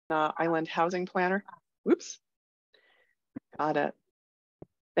Island Housing Planner. Oops, got it.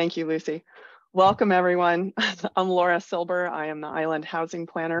 Thank you, Lucy. Welcome, everyone. I'm Laura Silber. I am the Island Housing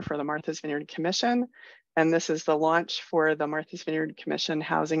Planner for the Martha's Vineyard Commission, and this is the launch for the Martha's Vineyard Commission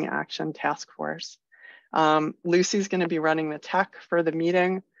Housing Action Task Force. Lucy's going to be running the tech for the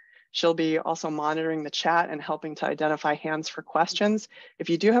meeting. She'll be also monitoring the chat and helping to identify hands for questions. If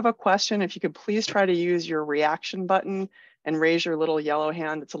you do have a question, if you could please try to use your reaction button and raise your little yellow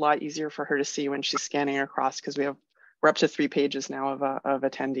hand. It's a lot easier for her to see when she's scanning across because we're up to 3 pages now of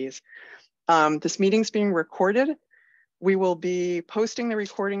attendees. This meeting's being recorded. We will be posting the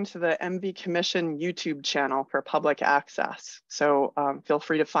recording to the MV Commission YouTube channel for public access. So feel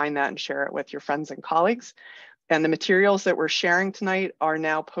free to find that and share it with your friends and colleagues. And the materials that we're sharing tonight are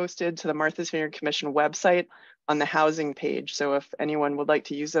now posted to the Martha's Vineyard Commission website on the housing page. So if anyone would like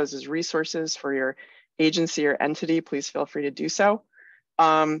to use those as resources for your agency or entity, please feel free to do so.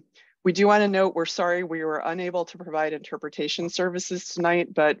 We do want to note, we're sorry we were unable to provide interpretation services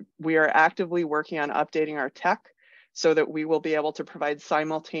tonight, but we are actively working on updating our tech so that we will be able to provide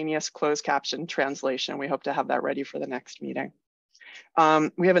simultaneous closed caption translation. We hope to have that ready for the next meeting.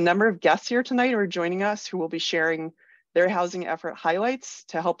 We have a number of guests here tonight who are joining us who will be sharing their housing effort highlights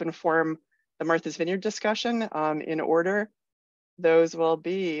to help inform the Martha's Vineyard discussion. In order, those will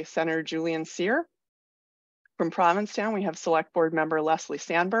be Senator Julian Cyr. From Provincetown, we have Select Board Member Leslie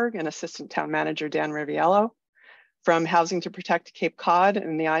Sandberg and Assistant Town Manager Dan Riviello. From Housing to Protect Cape Cod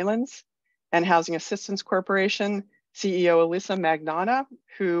and the Islands and Housing Assistance Corporation, CEO Elisa Magnata,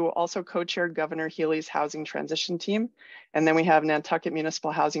 who also co-chaired Governor Healy's Housing Transition Team. And then we have Nantucket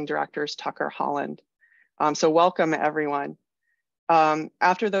Municipal Housing Directors Tucker Holland. So welcome, everyone.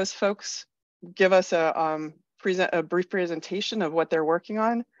 After those folks give us a brief presentation of what they're working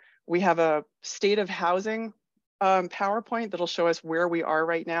on, we have a state of housing PowerPoint that'll show us where we are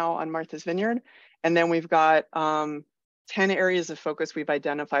right now on Martha's Vineyard. And then we've got 10 areas of focus we've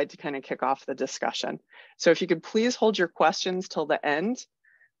identified to kind of kick off the discussion. So if you could please hold your questions till the end,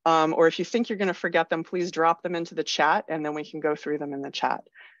 or if you think you're going to forget them, please drop them into the chat and then we can go through them in the chat.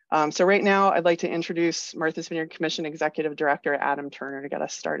 So right now, I'd like to introduce Martha's Vineyard Commission Executive Director Adam Turner to get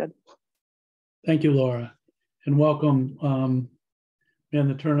us started. Thank you, Laura, and welcome. Man,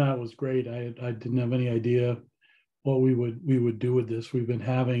 the turnout was great. I didn't have any idea what we would do with this. We've been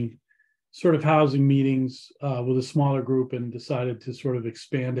having sort of housing meetings with a smaller group and decided to sort of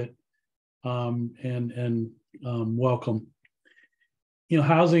expand it and welcome. You know,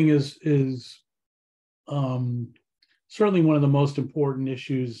 housing is certainly one of the most important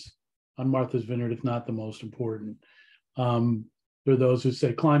issues on Martha's Vineyard, if not the most important. There are those who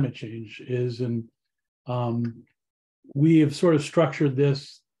say climate change is, and we have sort of structured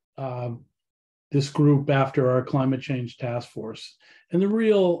this group after our climate change task force. And the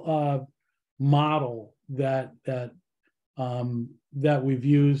real model that we've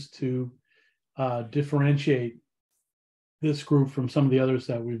used to differentiate this group from some of the others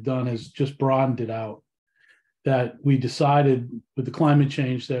that we've done is just broadened it out. That we decided with the climate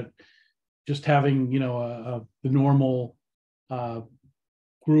change that just having, you know, the normal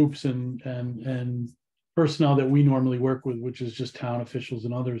groups and personnel that we normally work with, which is just town officials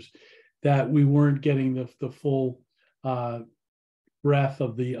and others, that we weren't getting the full breadth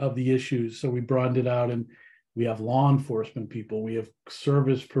of the issues. So we broadened it out, and we have law enforcement people, we have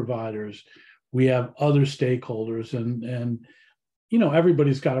service providers, we have other stakeholders, and you know,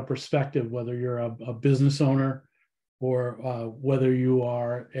 everybody's got a perspective, whether you're a business owner or whether you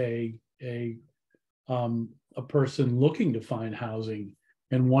are a person looking to find housing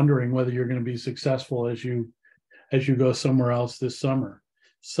and wondering whether you're going to be successful as you go somewhere else this summer.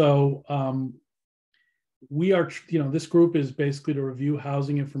 So we are, you know, this group is basically to review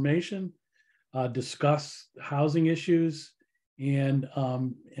housing information, discuss housing issues, and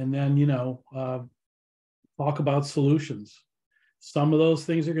then, you know, talk about solutions. Some of those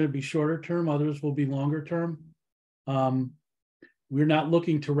things are going to be shorter term, others will be longer term. We're not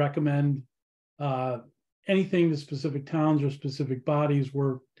looking to recommend anything to specific towns or specific bodies.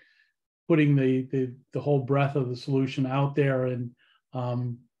 We're putting the whole breadth of the solution out there, and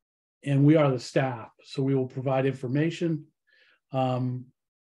we are the staff, so we will provide information, and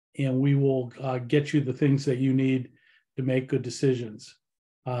we will get you the things that you need to make good decisions.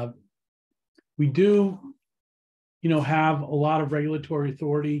 We do, you know, have a lot of regulatory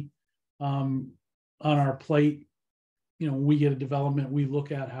authority on our plate. You know, when we get a development, we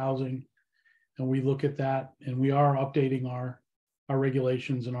look at housing, and we look at that, and we are updating our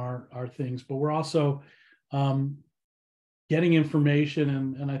regulations and our things, but we're also getting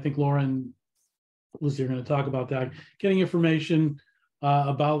information, and I think Laura and Lizzie are going to talk about that, getting information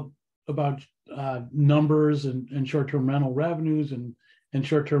about numbers and short-term rental revenues and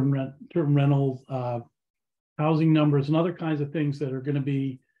short-term rental housing numbers and other kinds of things that are going to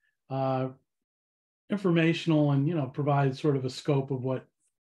be informational and provide sort of a scope of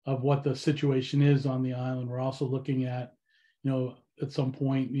what the situation is on the island. We're also looking at at some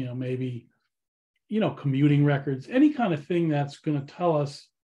point maybe commuting records, any kind of thing that's going to tell us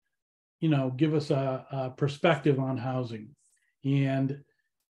give us a perspective on housing. And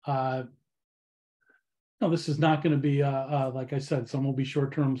this is not going to be like I said, some will be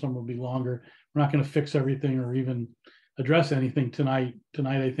short term, some will be longer. We're not going to fix everything or even address anything tonight.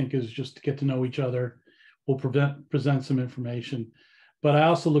 Tonight, I think, is just to get to know each other. We'll present some information, but I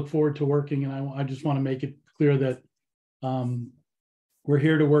also look forward to working, and I just want to make it clear that we're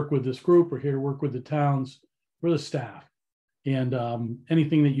here to work with this group. We're here to work with the towns. We're the staff, and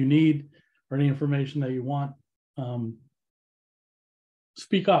anything that you need or any information that you want,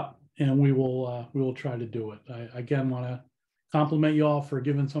 speak up, and we will try to do it. I again want to compliment you all for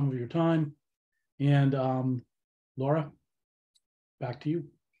giving some of your time, and Laura, back to you.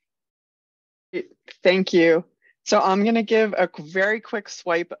 Thank you. So I'm going to give a very quick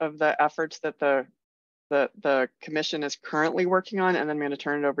swipe of the efforts that the commission is currently working on, and then I'm going to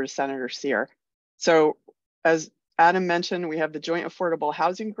turn it over to Senator Sear. So as Adam mentioned, we have the Joint Affordable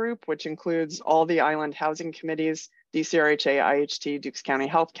Housing Group, which includes all the island housing committees, DCRHA, IHT, Dukes County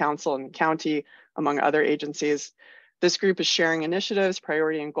Health Council, and county, among other agencies. This group is sharing initiatives,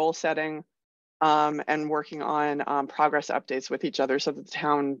 priority and goal setting, and working on progress updates with each other so that the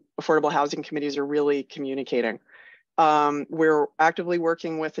town affordable housing committees are really communicating. We're actively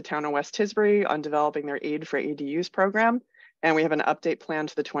working with the town of West Tisbury on developing their Aid for ADUs program, and we have an update plan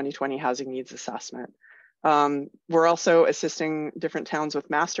to the 2020 Housing Needs Assessment. We're also assisting different towns with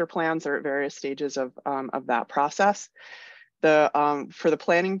master plans. They're at various stages of that process. For the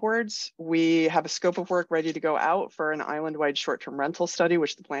planning boards, we have a scope of work ready to go out for an island-wide short-term rental study,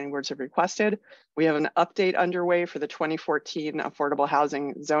 which the planning boards have requested. We have an update underway for the 2014 Affordable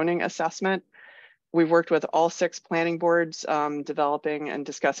Housing Zoning Assessment. We've worked with all 6 planning boards, developing and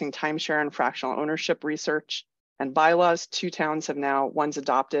discussing timeshare and fractional ownership research and bylaws. 2 towns have now, one's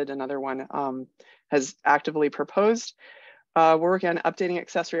adopted, another one has actively proposed. We're working on updating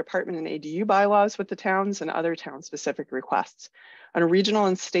accessory apartment and ADU bylaws with the towns and other town-specific requests. On a regional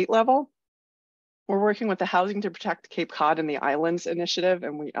and state level, we're working with the Housing to Protect Cape Cod and the Islands initiative,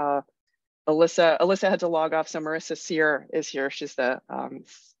 and Alyssa had to log off, so Marissa Sear is here.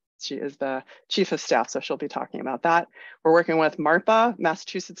 She is the chief of staff, so she'll be talking about that. We're working with MARPA,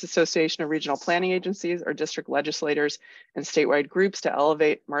 Massachusetts Association of Regional Planning Agencies, our district legislators and statewide groups to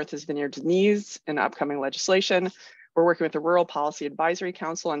elevate Martha's Vineyard's needs in upcoming legislation. We're working with the Rural Policy Advisory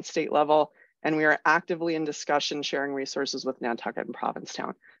Council on state level, and we are actively in discussion sharing resources with Nantucket and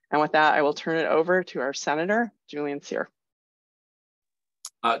Provincetown. And with that, I will turn it over to our Senator, Julian Sear.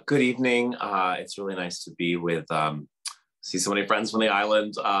 Good evening. It's really nice to be with, see so many friends from the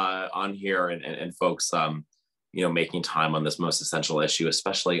island on here and folks, making time on this most essential issue,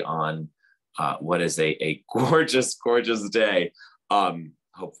 especially on what is a gorgeous, gorgeous day.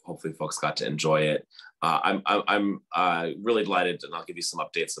 Hopefully folks got to enjoy it. I'm really delighted, and I'll give you some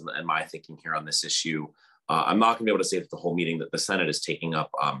updates and my thinking here on this issue. I'm not going to be able to say that the whole meeting that the Senate is taking up.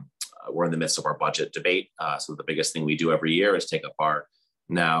 We're in the midst of our budget debate. So the biggest thing we do every year is take up our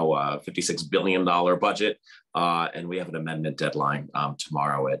now $56 billion budget. And we have an amendment deadline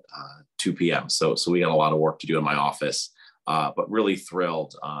tomorrow at 2 p.m. So we got a lot of work to do in my office, but really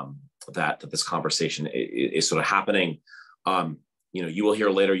thrilled that this conversation is sort of happening. You will hear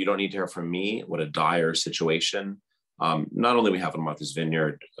later, you don't need to hear from me, what a dire situation. Not only we have in Martha's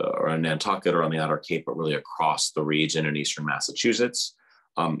Vineyard or in Nantucket or on the Outer Cape, but really across the region in Eastern Massachusetts.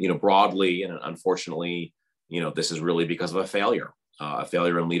 Broadly, and unfortunately, this is really because of a failure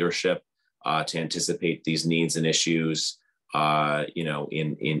in leadership to anticipate these needs and issues,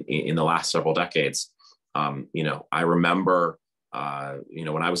 in the last several decades. I remember,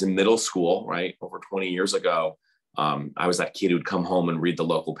 when I was in middle school, right, over 20 years ago, I was that kid who'd come home and read the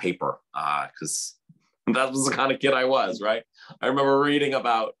local paper because that was the kind of kid I was, right? I remember reading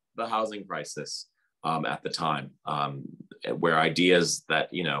about the housing crisis at the time, where ideas that,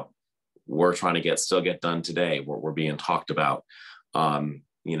 we're trying to still get done today were being talked about, and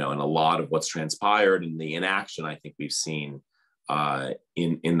a lot of what's transpired and the inaction I think we've seen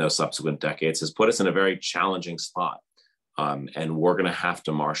in those subsequent decades has put us in a very challenging spot. And we're going to have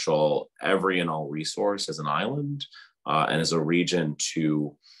to marshal every and all resource as an island and as a region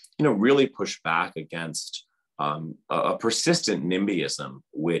to, really push back against a persistent NIMBYism,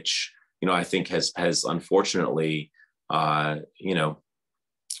 which, I think has unfortunately,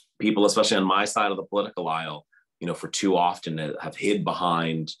 people, especially on my side of the political aisle, for too often have hid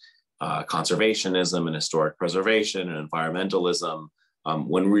behind conservationism and historic preservation and environmentalism,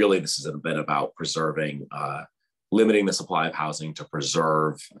 when really this has been about preserving, limiting the supply of housing to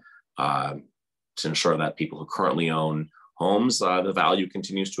preserve, to ensure that people who currently own homes, the value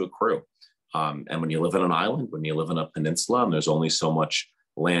continues to accrue. And when you live in an island, when you live in a peninsula, and there's only so much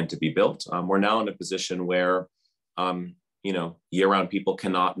land to be built, we're now in a position where, year-round people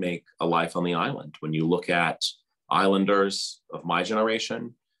cannot make a life on the island. When you look at islanders of my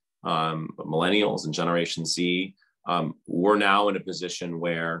generation, millennials and Generation Z, we're now in a position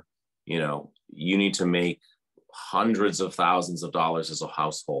where, you need to make hundreds of thousands of dollars as a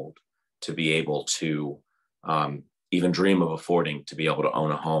household to be able to even dream of affording to be able to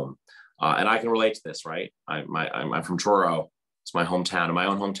own a home. And I can relate to this, right? I'm from Truro. It's my hometown. In my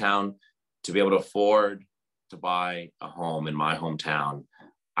own hometown, to be able to afford to buy a home in my hometown,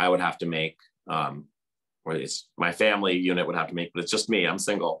 I would have to make, or it's my family unit would have to make, but it's just me, I'm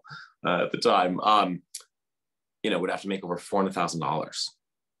single at the time, would have to make over $400,000.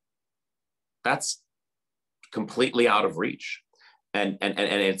 That's completely out of reach. And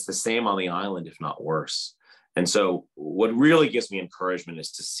it's the same on the island, if not worse. And so what really gives me encouragement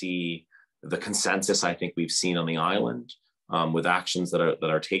is to see the consensus I think we've seen on the island, with actions that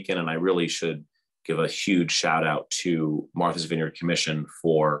are taken. And I really should give a huge shout out to Martha's Vineyard Commission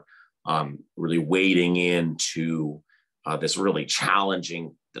for really wading into this really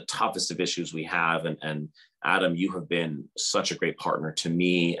challenging, the toughest of issues we have. And Adam, you have been such a great partner to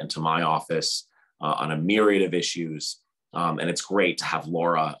me and to my office on a myriad of issues. And it's great to have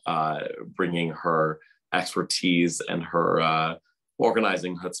Laura bringing her expertise and her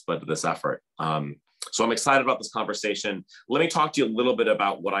organizing chutzpah to this effort. So I'm excited about this conversation. Let me talk to you a little bit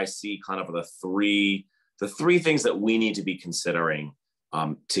about what I see kind of the three things that we need to be considering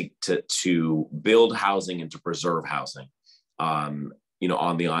to build housing and to preserve housing, on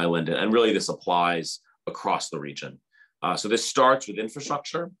the island. And really this applies across the region. So this starts with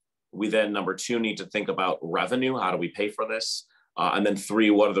infrastructure. We then, number two, need to think about revenue. How do we pay for this? And then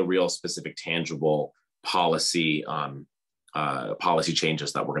three, what are the real specific tangible policy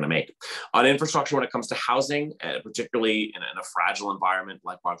changes that we're going to make? On infrastructure, when it comes to housing, particularly in a fragile environment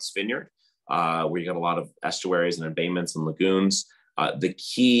like Martha's Vineyard, where you got a lot of estuaries and embayments and lagoons, the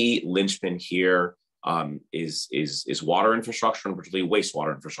key linchpin here is water infrastructure, and particularly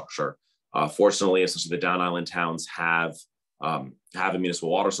wastewater infrastructure. Fortunately, especially the Down Island towns have a municipal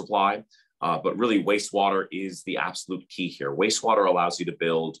water supply, but really wastewater is the absolute key here. Wastewater allows you to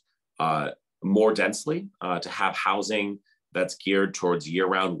build more densely, to have housing that's geared towards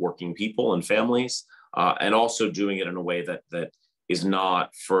year-round working people and families, and also doing it in a way that is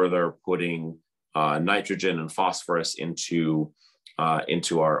not further putting nitrogen and phosphorus into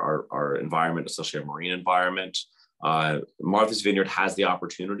our environment, especially our marine environment. Martha's Vineyard has the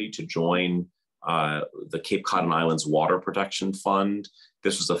opportunity to join the Cape Cod and Islands Water Protection Fund.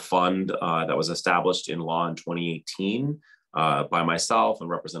 This was a fund that was established in law in 2018 by myself and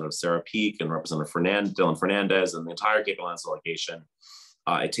Representative Sarah Peak and Representative Dylan Fernandez and the entire Cape Islands delegation.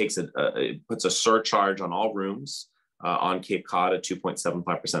 It puts a surcharge on all rooms on Cape Cod, a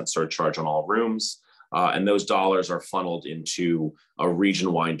 2.75% surcharge on all rooms. And those dollars are funneled into a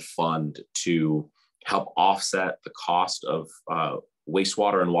region-wide fund to help offset the cost of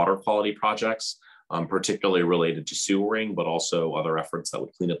wastewater and water quality projects, particularly related to sewering, but also other efforts that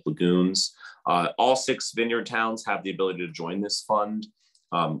would clean up lagoons. All 6 vineyard towns have the ability to join this fund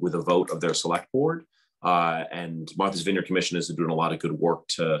with a vote of their select board. And Martha's Vineyard Commission is doing a lot of good work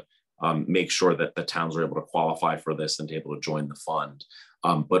to make sure that the towns are able to qualify for this and to able to join the fund.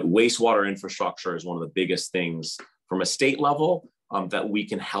 But wastewater infrastructure is one of the biggest things from a state level that we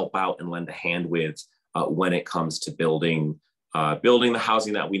can help out and lend a hand with when it comes to building the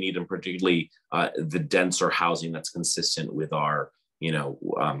housing that we need, and particularly the denser housing that's consistent with our,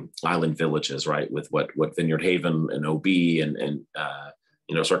 island villages, right? With what Vineyard Haven and OB and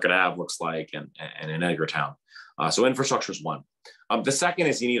Circuit Ave looks like, and in Edgartown. So infrastructure is one. The second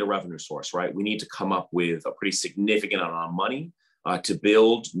is you need a revenue source, right? We need to come up with a pretty significant amount of money to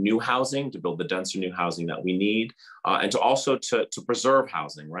build new housing, to build the denser new housing that we need, and to also to preserve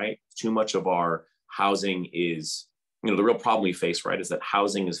housing, right? Too much of our housing is, the real problem we face, right, is that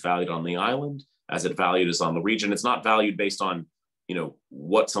housing is valued on the island as it valued is on the region. It's not valued based on,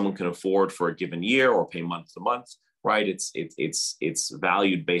 what someone can afford for a given year or pay month to month, right? It's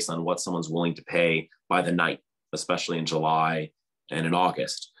valued based on what someone's willing to pay by the night, especially in July and in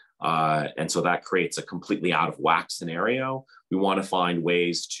August. And so that creates a completely out of whack scenario. We want to find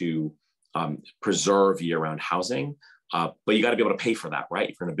ways to preserve year-round housing. But you got to be able to pay for that, right?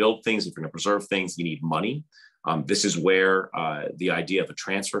 If you're going to build things, if you're going to preserve things, you need money. This is where the idea of a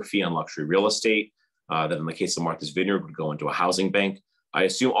transfer fee on luxury real estate, that in the case of Martha's Vineyard would go into a housing bank. I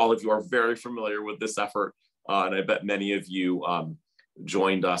assume all of you are very familiar with this effort. And I bet many of you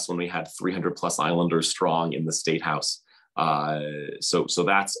joined us when we had 300 plus islanders strong in the State House. So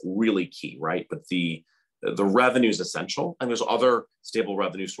that's really key, right? But the revenue is essential. And there's other stable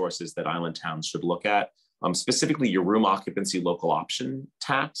revenue sources that island towns should look at. Specifically, your room occupancy local option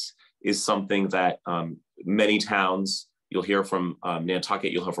tax is something that many towns, you'll hear from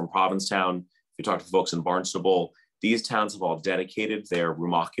Nantucket, you'll hear from Provincetown. If you talk to folks in Barnstable, these towns have all dedicated their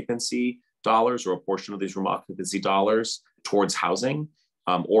room occupancy dollars or a portion of these room occupancy dollars towards housing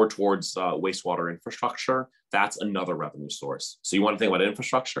or towards wastewater infrastructure. That's another revenue source. So you want to think about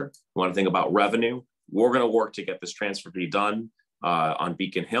infrastructure, you want to think about revenue. We're going to work to get this transfer fee done on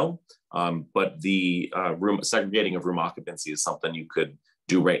Beacon Hill. But the segregating of room occupancy is something you could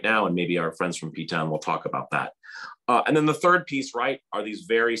do right now. And maybe our friends from P-Town will talk about that. And then the third piece, right, are these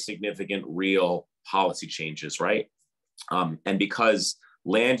very significant real policy changes, right? And because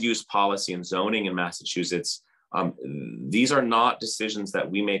land use policy and zoning in Massachusetts, these are not decisions that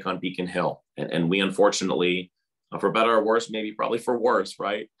we make on Beacon Hill. And we unfortunately, for better or worse, maybe probably for worse,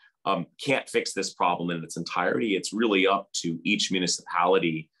 right, can't fix this problem in its entirety. It's really up to each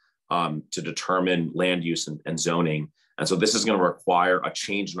municipality to determine land use and zoning. And so this is going to require a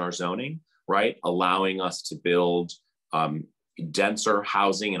change in our zoning, right? Allowing us to build denser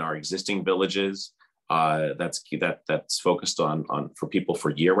housing in our existing villages. That's focused on for people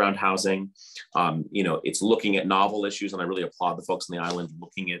for year-round housing. It's looking at novel issues, and I really applaud the folks on the island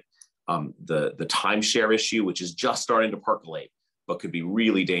looking at the timeshare issue, which is just starting to percolate, but could be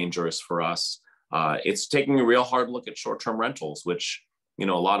really dangerous for us. It's taking a real hard look at short-term rentals, which a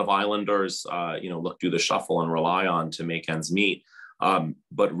lot of islanders look through the shuffle and rely on to make ends meet.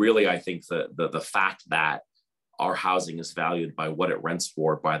 But really, I think the fact that our housing is valued by what it rents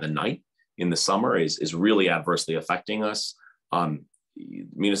for by the night in the summer is really adversely affecting us.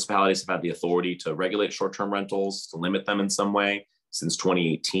 Municipalities have had the authority to regulate short-term rentals, to limit them in some way since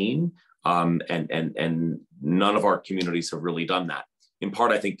 2018. And none of our communities have really done that. In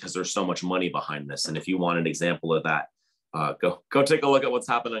part, I think, because there's so much money behind this. And if you want an example of that, go take a look at what's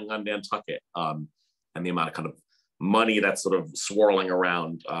happening on Nantucket and the amount of kind of money that's sort of swirling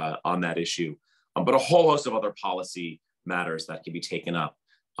around on that issue. But a whole host of other policy matters that can be taken up,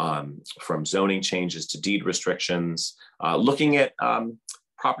 from zoning changes to deed restrictions, looking at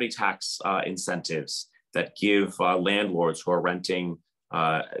property tax incentives that give landlords who are renting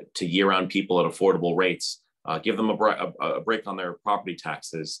to year-round people at affordable rates, give them a break on their property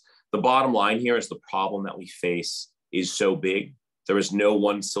taxes. The bottom line here is the problem that we face is so big. There is no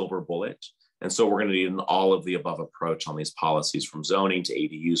one silver bullet. And so we're going to need an all of the above approach on these policies, from zoning to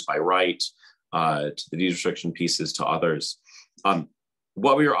ADUs by right, to the deed restriction pieces to others.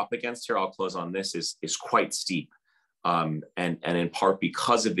 What we are up against here, I'll close on this, is quite steep. And in part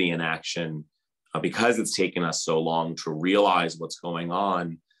because of the inaction, because it's taken us so long to realize what's going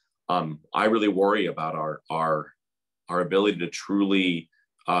on, I really worry about our ability to truly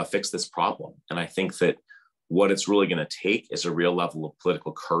fix this problem. And I think that what it's really going to take is a real level of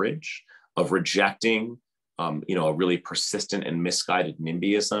political courage, of rejecting, a really persistent and misguided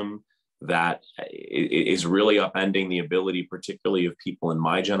NIMBYism that is really upending the ability, particularly of people in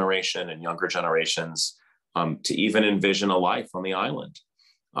my generation and younger generations, to even envision a life on the island.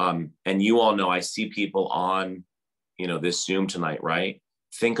 And you all know, I see people on, this Zoom tonight, right?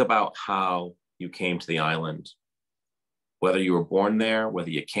 Think about how you came to the island, whether you were born there, whether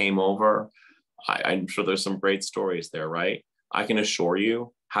you came over. I'm sure there's some great stories there, right? I can assure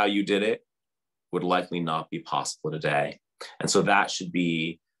you how you did it would likely not be possible today. And so that should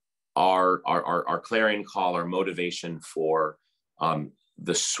be our clarion call, our motivation for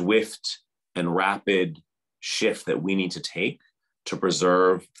the swift and rapid shift that we need to take to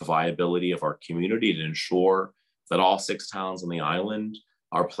preserve the viability of our community, to ensure that all 6 towns on the island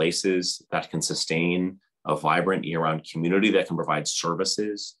are places that can sustain a vibrant year-round community that can provide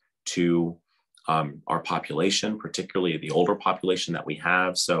services to our population, particularly the older population that we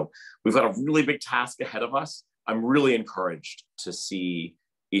have. So we've got a really big task ahead of us. I'm really encouraged to see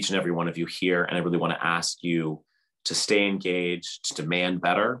each and every one of you here, and I really want to ask you to stay engaged, to demand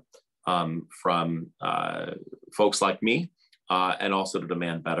better from folks like me, and also to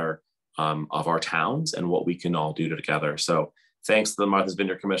demand better of our towns and what we can all do together. So thanks to the Martha's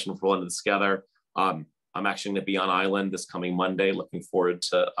Vineyard Commission for pulling this together. I'm actually going to be on island this coming Monday. Looking forward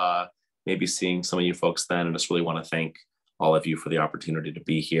to maybe seeing some of you folks then, and just really want to thank all of you for the opportunity to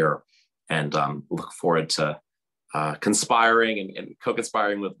be here, and look forward to conspiring and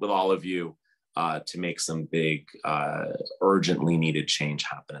co-conspiring with all of you to make some big, urgently needed change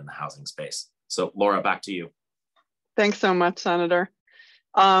happen in the housing space. So Laura, back to you. Thanks so much, Senator.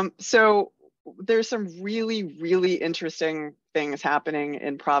 So there's some really, really interesting things happening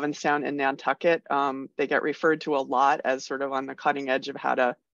in Provincetown and Nantucket. They get referred to a lot as sort of on the cutting edge of how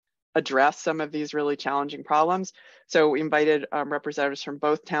to address some of these really challenging problems. So we invited representatives from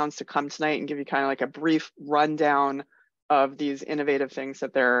both towns to come tonight and give you kind of like a brief rundown of these innovative things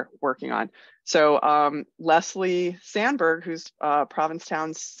that they're working on. So Leslie Sandberg, who's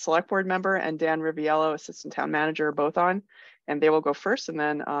Provincetown's select board member, and Dan Riviello, assistant town manager, are both on, and they will go first, and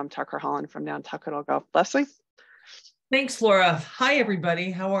then Tucker Holland from Nantucket will go. Leslie? Thanks, Laura. Hi,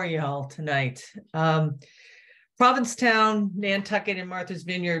 everybody. How are you all tonight? Provincetown, Nantucket, and Martha's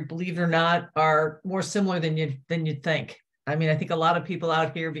Vineyard, believe it or not, are more similar than you'd think. I mean, I think a lot of people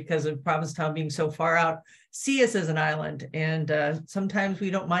out here, because of Provincetown being so far out, see us as an island, and sometimes we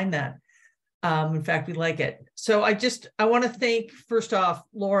don't mind that. In fact, we like it. So I want to thank, first off,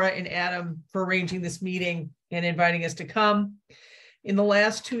 Laura and Adam for arranging this meeting and inviting us to come. In the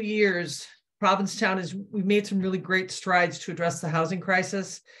last 2 years, Provincetown we've made some really great strides to address the housing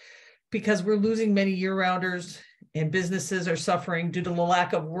crisis, because we're losing many year-rounders and businesses are suffering due to the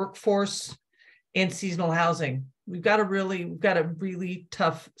lack of workforce and seasonal housing. We've got a really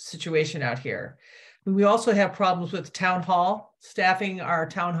tough situation out here. We also have problems with town hall, staffing our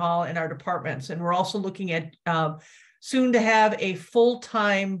town hall and our departments. And we're also looking at soon to have a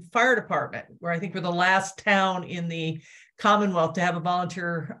full-time fire department, where I think we're the last town in the Commonwealth to have a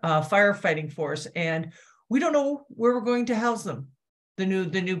volunteer firefighting force. And we don't know where we're going to house them, the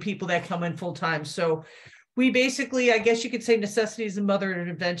new people that come in full-time. So we basically, I guess you could say, necessity is the mother of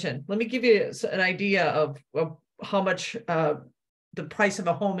invention. Let me give you an idea of how much the price of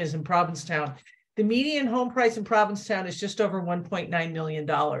a home is in Provincetown. The median home price in Provincetown is just over $1.9 million.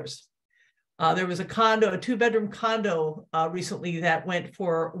 There was a two-bedroom condo recently that went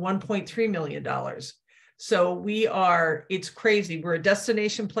for $1.3 million. So it's crazy. We're a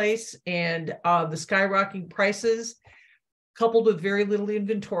destination place, and the skyrocketing prices, coupled with very little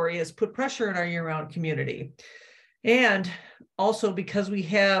inventory, has put pressure on our year-round community. And also, because we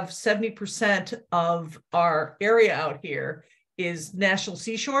have 70% of our area out here is national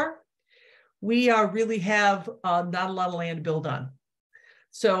seashore, we really have not a lot of land to build on.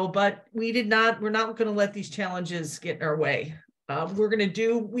 So, but we're not going to let these challenges get in our way.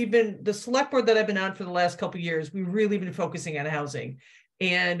 The select board that I've been on for the last couple of years, we've really been focusing on housing.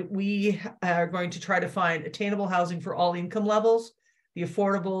 And we are going to try to find attainable housing for all income levels, the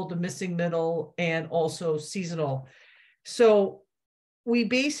affordable, the missing middle, and also seasonal. So we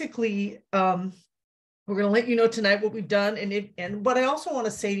basically, we're going to let you know tonight what we've done. And what I also want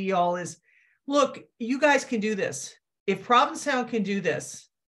to say to y'all is, look, you guys can do this. If Provincetown can do this,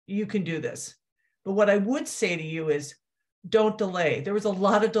 you can do this. But what I would say to you is, don't delay. There was a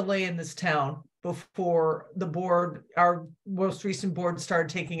lot of delay in this town before our most recent board started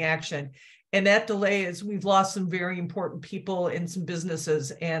taking action. And that delay is we've lost some very important people and some businesses.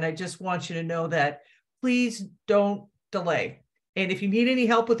 And I just want you to know that please don't delay. And if you need any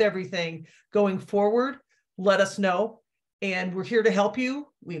help with everything going forward, let us know. And we're here to help you.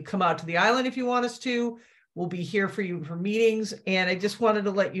 We come out to the island if you want us to. We'll be here for you for meetings. And I just wanted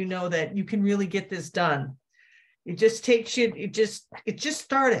to let you know that you can really get this done. It just takes you, it just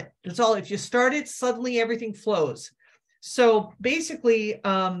start it. That's all. If you start it, suddenly everything flows. So basically,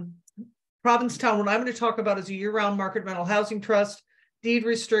 Provincetown, what I'm going to talk about is a year-round market rental housing trust, deed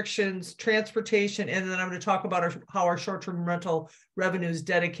restrictions, transportation, and then I'm going to talk about how our short-term rental revenue is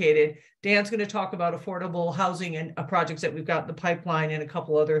dedicated. Dan's going to talk about affordable housing and projects that we've got in the pipeline and a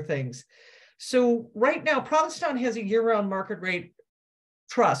couple other things. So right now, Provincetown has a year-round market rate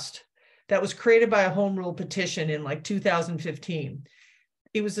trust that was created by a home rule petition in like 2015.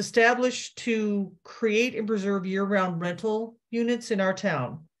 It was established to create and preserve year-round rental units in our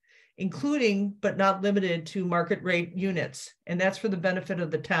town, including, but not limited to, market rate units. And that's for the benefit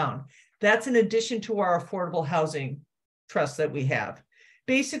of the town. That's in addition to our affordable housing trust that we have.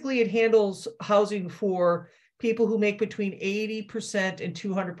 Basically, it handles housing for people who make between 80% and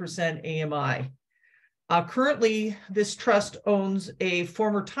 200% AMI. Currently, this trust owns a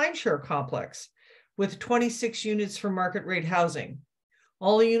former timeshare complex with 26 units for market rate housing.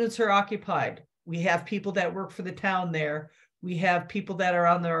 All the units are occupied. We have people that work for the town there. We have people that are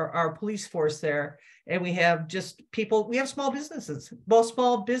on our police force there. And we have we have small businesses, both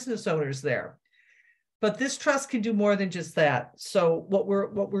small business owners there. But this trust can do more than just that. So what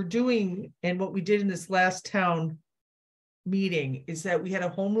we're doing, and what we did in this last town meeting, is that we had a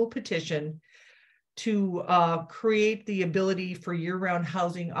home rule petition to create the ability for year-round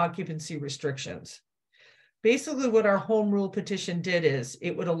housing occupancy restrictions. Basically, what our home rule petition did is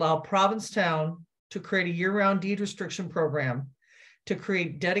it would allow Provincetown to create a year-round deed restriction program to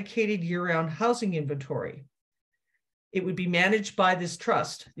create dedicated year-round housing inventory. It would be managed by this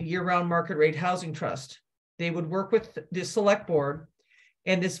trust, the Year-Round Market Rate Housing Trust. They would work with the select board,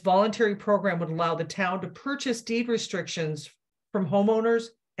 and this voluntary program would allow the town to purchase deed restrictions from homeowners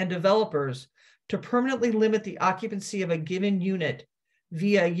and developers to permanently limit the occupancy of a given unit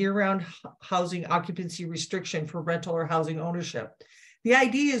via year-round housing occupancy restriction for rental or housing ownership. The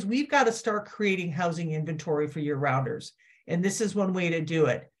idea is we've got to start creating housing inventory for year-rounders, and this is one way to do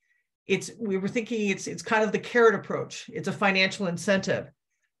it. We were thinking it's kind of the carrot approach. It's a financial incentive.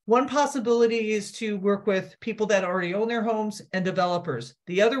 One possibility is to work with people that already own their homes and developers.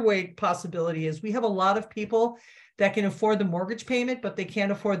 The other possibility is we have a lot of people that can afford the mortgage payment, but they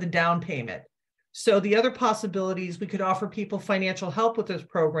can't afford the down payment. So the other possibility is we could offer people financial help with this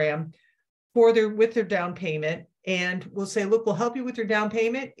program with their down payment. And we'll say, look, we'll help you with your down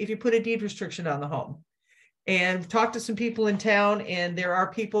payment if you put a deed restriction on the home. And talk to some people in town, and there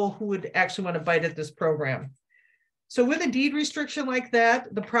are people who would actually want to bite at this program. So with a deed restriction like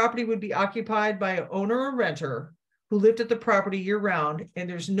that, the property would be occupied by an owner or renter who lived at the property year round, and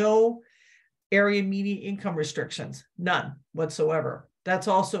there's no area median income restrictions, none whatsoever. That's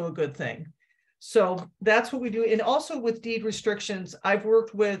also a good thing. So that's what we do. And also with deed restrictions, have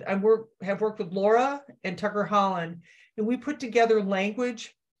worked with Laura and Tucker Holland, and we put together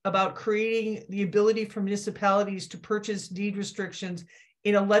language about creating the ability for municipalities to purchase deed restrictions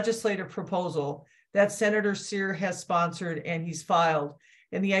in a legislative proposal that Senator Sear has sponsored and he's filed.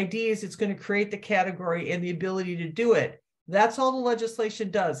 And the idea is it's going to create the category and the ability to do it. That's all the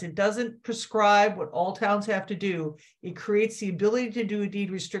legislation does. It doesn't prescribe what all towns have to do. It creates the ability to do a deed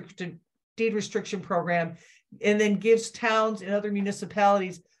restriction program, and then gives towns and other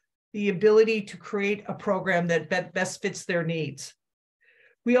municipalities the ability to create a program that best fits their needs.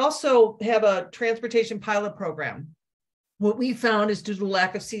 We also have a transportation pilot program. What we found is due to the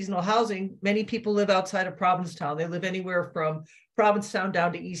lack of seasonal housing, many people live outside of Provincetown. They live anywhere from Provincetown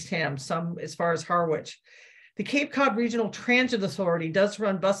down to Eastham, some as far as Harwich. The Cape Cod Regional Transit Authority does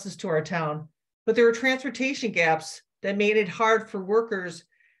run buses to our town, but there are transportation gaps that made it hard for workers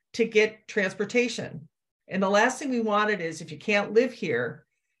to get transportation. And the last thing we wanted is, if you can't live here,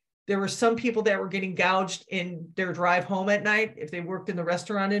 there were some people that were getting gouged in their drive home at night if they worked in the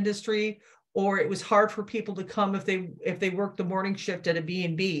restaurant industry, or it was hard for people to come if they worked the morning shift at a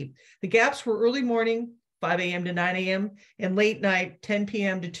B&B. The gaps were early morning, 5 a.m. to 9 a.m., and late night, 10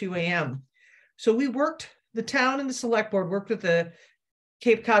 p.m. to 2 a.m. So the town and the select board worked with the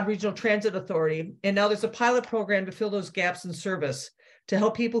Cape Cod Regional Transit Authority, and now there's a pilot program to fill those gaps in service to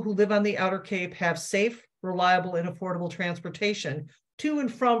help people who live on the Outer Cape have safe, reliable, and affordable transportation to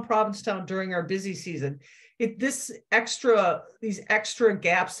and from Provincetown during our busy season. These extra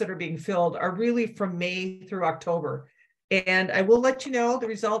gaps that are being filled are really from May through October. And I will let you know the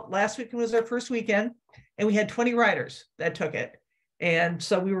result. Last weekend was our first weekend, and we had 20 riders that took it. And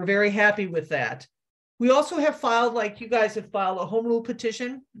so we were very happy with that. We also have filed, like you guys have filed, a home rule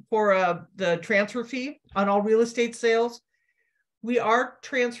petition for the transfer fee on all real estate sales. Our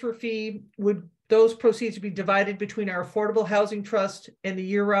transfer fee those proceeds would be divided between our Affordable Housing Trust and the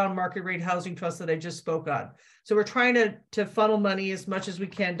Year-Round Market Rate Housing Trust that I just spoke on. So we're trying to funnel money as much as we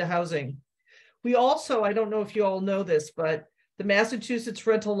can to housing. We also, I don't know if you all know this, but the Massachusetts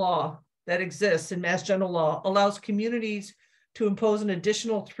rental law that exists in Mass General Law allows communities to impose an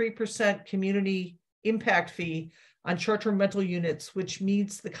additional 3% community impact fee on short-term rental units, which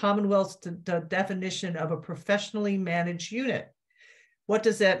meets the Commonwealth's definition of a professionally managed unit. What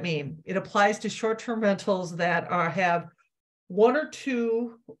does that mean? It applies to short-term rentals that have one of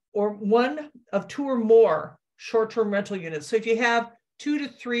two or more short-term rental units. So if you have 2 to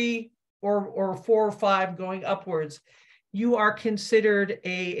 3 or 4 or 5 going upwards, you are considered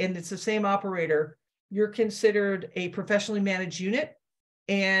and it's the same operator, you're considered a professionally managed unit,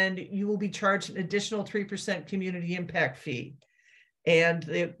 and you will be charged an additional 3% community impact fee.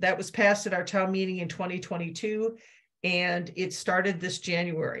 And that was passed at our town meeting in 2022. And it started this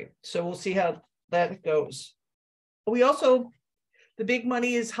January. So we'll see how that goes. We also, the big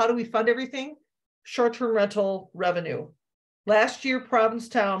money is, how do we fund everything? Short-term rental revenue. Last year,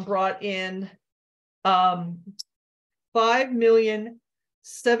 Provincetown brought in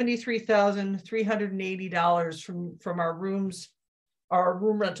 $5,073,380 from our room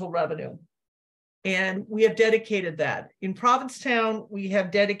rental revenue. And we have dedicated that. In Provincetown, we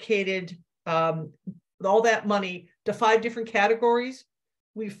have dedicated all that money to 5 different categories.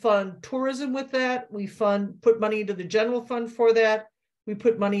 We fund tourism with that. We put money into the general fund for that. We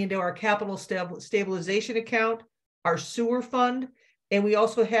put money into our capital stabilization account, our sewer fund, and we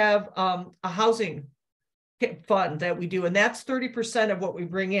also have a housing fund that we do, and that's 30% of what we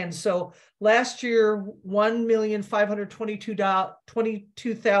bring in. So last year,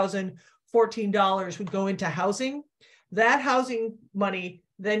 $1,522,014 would go into housing. That housing money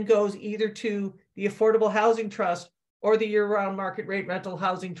then goes either to the Affordable Housing Trust or the year-round market rate rental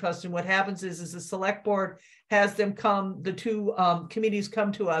housing trust. And what happens is the select board has them come, the two committees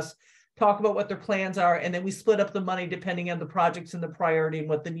come to us, talk about what their plans are, and then we split up the money depending on the projects and the priority and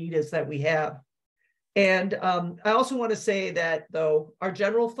what the need is that we have. And I also want to say that, though, our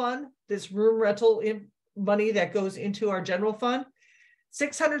general fund, this room rental money that goes into our general fund,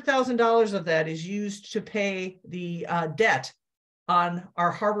 $600,000 of that is used to pay the debt on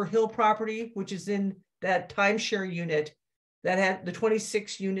our Harbor Hill property, which is in that timeshare unit that had the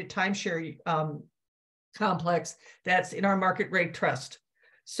 26 unit timeshare complex that's in our market rate trust.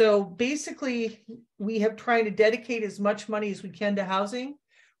 So basically, we have tried to dedicate as much money as we can to housing.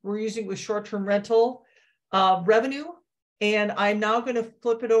 We're using with short-term rental revenue. And I'm now going to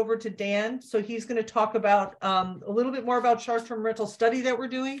flip it over to Dan. So he's going to talk about a little bit more about short-term rental study that we're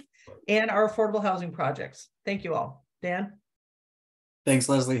doing and our affordable housing projects. Thank you all. Dan? Thanks,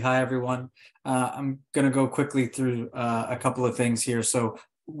 Leslie. Hi, everyone. I'm going to go quickly through a couple of things here. So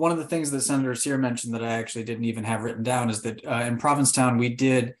one of the things that Senator Sear mentioned that I actually didn't even have written down is that in Provincetown, we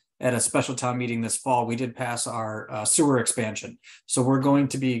did, at a special town meeting this fall, we did pass our sewer expansion. So we're going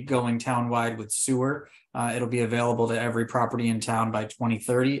to be going townwide with sewer. It'll be available to every property in town by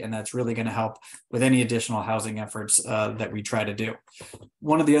 2030, and that's really going to help with any additional housing efforts that we try to do.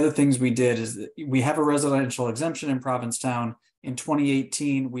 One of the other things we did is that we have a residential exemption in Provincetown. In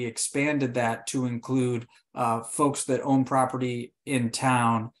 2018, we expanded that to include folks that own property in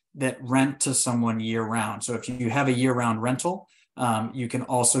town that rent to someone year-round. So if you have a year-round rental, you can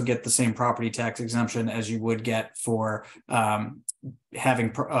also get the same property tax exemption as you would get for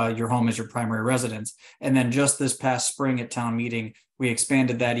having your home as your primary residence. And then just this past spring at town meeting, we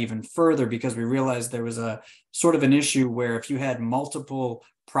expanded that even further because we realized there was a sort of an issue where if you had multiple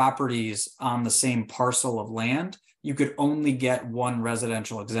properties on the same parcel of land, you could only get one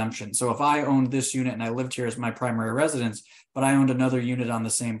residential exemption. So if I owned this unit and I lived here as my primary residence, but I owned another unit on the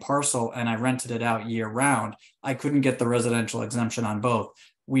same parcel and I rented it out year round, I couldn't get the residential exemption on both.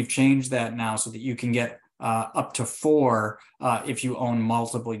 We've changed that now so that you can get up to 4 if you own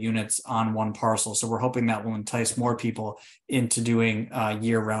multiple units on one parcel. So we're hoping that will entice more people into doing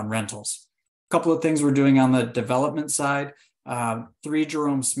year-round rentals. A couple of things we're doing on the development side. 3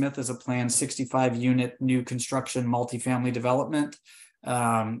 Jerome Smith is a planned 65-unit new construction multifamily development.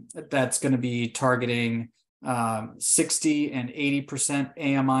 That's going to be targeting 60 and 80%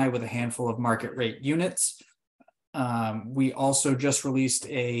 AMI with a handful of market rate units. We also just released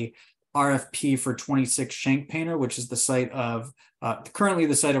a RFP for 26 Shank Painter, which is the site of currently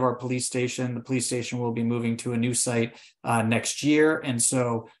the site of our police station. The police station will be moving to a new site next year. And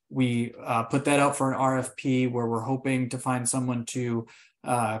so we put that out for an RFP where we're hoping to find someone to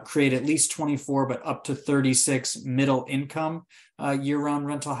create at least 24, but up to 36 middle income year-round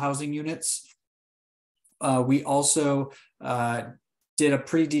rental housing units. We also did a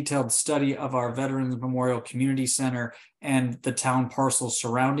pretty detailed study of our Veterans Memorial Community Center and the town parcels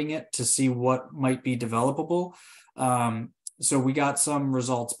surrounding it to see what might be developable. So we got some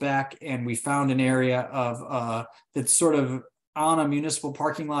results back and we found an area of that's sort of on a municipal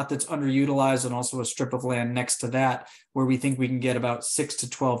parking lot that's underutilized and also a strip of land next to that where we think we can get about 6 to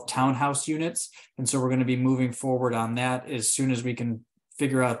 12 townhouse units. And so we're going to be moving forward on that as soon as we can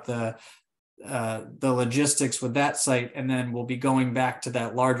figure out the logistics with that site, and then we'll be going back to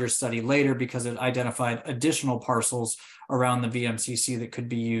that larger study later because it identified additional parcels around the VMCC that could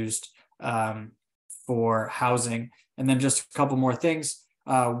be used for housing. And then just a couple more things.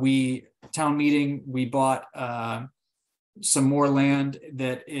 Town meeting, we bought some more land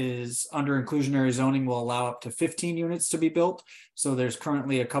that is under inclusionary zoning will allow up to 15 units to be built. So there's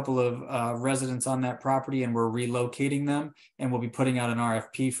currently a couple of residents on that property and we're relocating them, and we'll be putting out an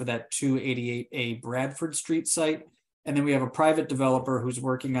RFP for that 288A Bradford Street site. And then we have a private developer who's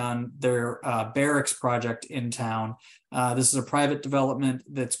working on their barracks project in town. This is a private development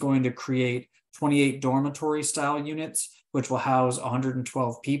that's going to create 28 dormitory style units, which will house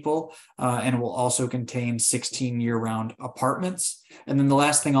 112 people and will also contain 16 year-round apartments. And then the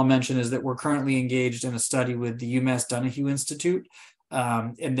last thing I'll mention is that we're currently engaged in a study with the UMass Donahue Institute,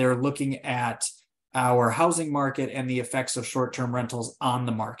 and they're looking at our housing market and the effects of short-term rentals on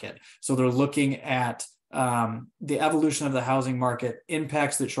the market. So they're looking at the evolution of the housing market,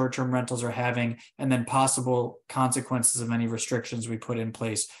 impacts that short-term rentals are having, and then possible consequences of any restrictions we put in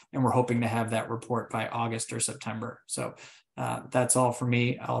place. And we're hoping to have that report by August or September. So that's all for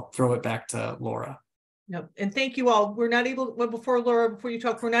me. I'll throw it back to Laura. Yep. And thank you all. We're not able, well, before you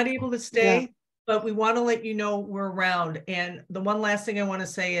talk, we're not able to stay, but we want to let you know we're around. And the one last thing I want to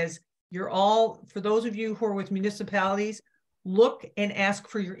say is, you're all, for those of you who are with municipalities, look and ask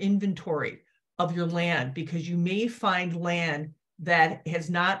for your inventory of your land, because you may find land that has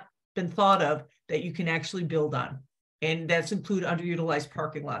not been thought of that you can actually build on. And that's include underutilized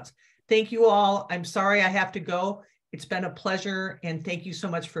parking lots. Thank you all. I'm sorry I have to go. It's been a pleasure. And thank you so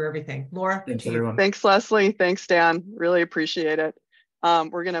much for everything. Laura, Thanks, to you. everyone. Thanks, Leslie. Thanks, Dan. Really appreciate it.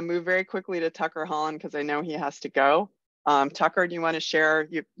 We're going to move very quickly to Tucker Holland because I know he has to go. Tucker, do you want to share?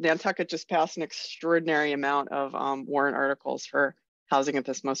 Nantucket just passed an extraordinary amount of warrant articles for housing at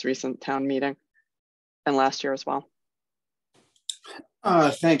this most recent town meeting, and last year as well.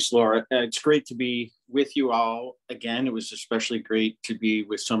 Thanks, Laura. It's great to be with you all again. It was especially great to be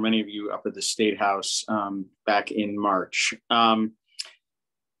with so many of you up at the State House back in March.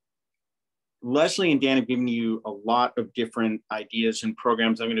 Leslie and Dan have given you a lot of different ideas and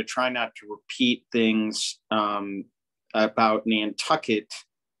programs. I'm going to try not to repeat things about Nantucket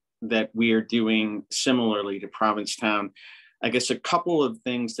that we are doing similarly to Provincetown. I guess a couple of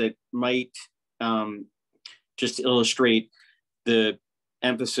things that might just illustrate the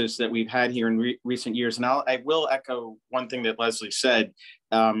emphasis that we've had here in recent years. And I will echo one thing that Leslie said.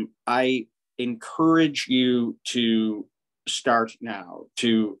 I encourage you to start now,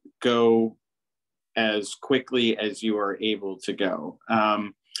 to go as quickly as you are able to go.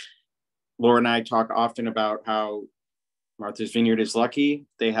 Laura and I talk often about how Martha's Vineyard is lucky.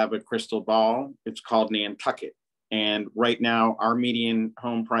 They have a crystal ball. It's called Nantucket. And right now, our median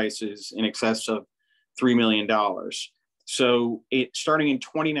home price is in excess of $3 million. So starting in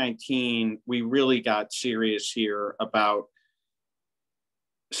 2019, we really got serious here about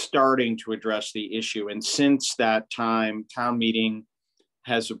starting to address the issue. And since that time, town meeting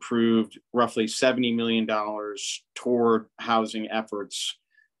has approved roughly $70 million toward housing efforts,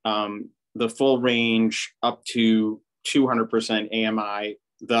 the full range up to 200% AMI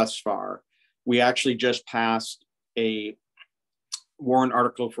thus far. We actually just passed a warrant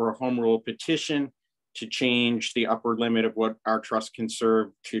article for a home rule petition to change the upper limit of what our trust can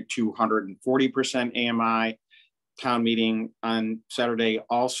serve to 240% AMI. Town meeting on Saturday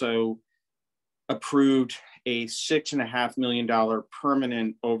also approved a $6.5 million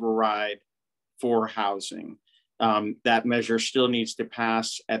permanent override for housing. That measure still needs to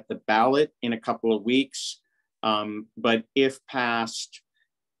pass at the ballot in a couple of weeks. But if passed,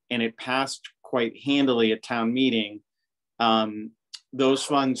 and it passed quite handily at town meeting, those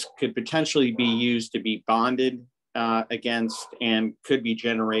funds could potentially be used to be bonded against, and could be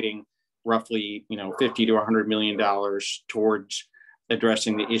generating roughly, $50 to $100 million towards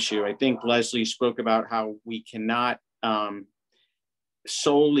addressing the issue. I think Leslie spoke about how we cannot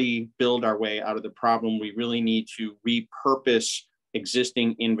solely build our way out of the problem. We really need to repurpose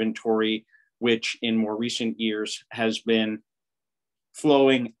existing inventory, which in more recent years has been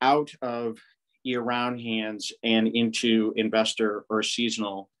flowing out of year-round hands and into investor or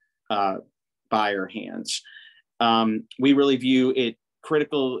seasonal buyer hands. We really view it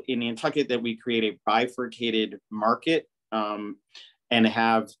critical in Nantucket that we create a bifurcated market and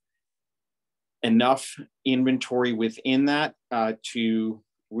have enough inventory within that to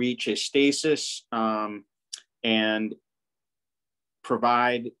reach a stasis and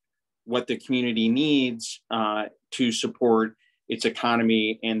provide what the community needs to support its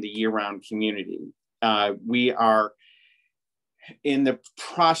economy and the year-round community. We are in the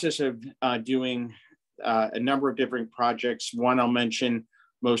process of doing a number of different projects. One I'll mention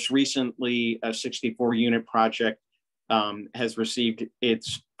most recently, a 64-unit project has received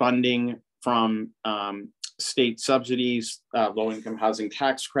its funding from state subsidies, low-income housing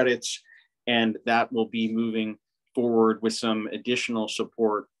tax credits, and that will be moving forward with some additional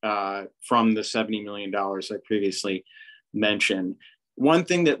support from the $70 million I previously mentioned. One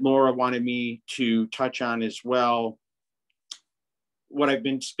thing that Laura wanted me to touch on as well, what I've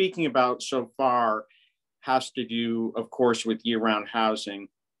been speaking about so far has to do, of course, with year-round housing,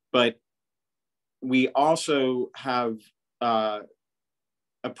 but we also have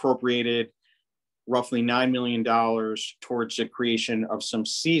appropriated roughly $9 million towards the creation of some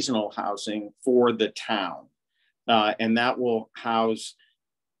seasonal housing for the town. And that will house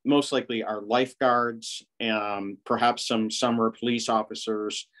most likely our lifeguards, perhaps some summer police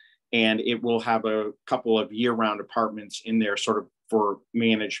officers, and it will have a couple of year-round apartments in there sort of for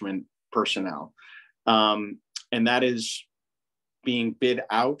management personnel. And that is being bid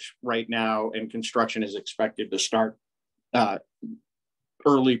out right now, and construction is expected to start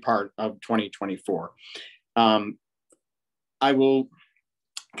early part of 2024. I will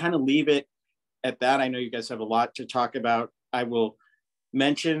kind of leave it at that. I know you guys have a lot to talk about. I will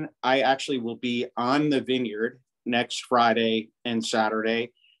mention I actually will be on the Vineyard next Friday and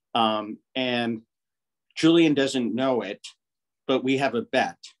Saturday. And Julian doesn't know it, but we have a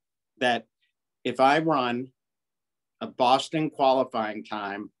bet that if I run a Boston qualifying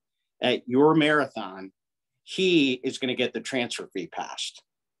time at your marathon, he is going to get the transfer fee passed.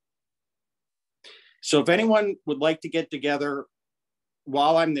 So if anyone would like to get together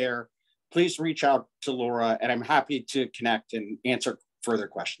while I'm there, please reach out to Laura, and I'm happy to connect and answer further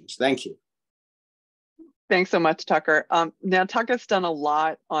questions. Thank you. Thanks so much, Tucker. Nantucket's done a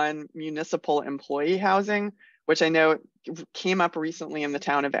lot on municipal employee housing, which I know came up recently in the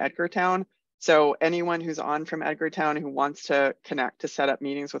town of Edgartown. So anyone who's on from Edgartown who wants to connect to set up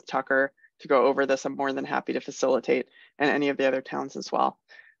meetings with Tucker to go over this, I'm more than happy to facilitate, and any of the other towns as well.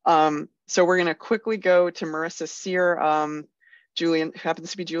 So we're gonna quickly go to Marissa Sear. Julian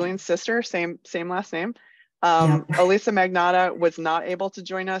happens to be Julian's sister, same last name. Elisa Magnata was not able to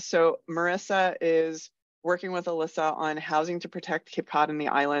join us. So Marissa is working with Alyssa on Housing to Protect Cape Cod and the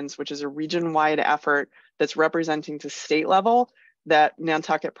Islands, which is a region-wide effort that's representing to state level that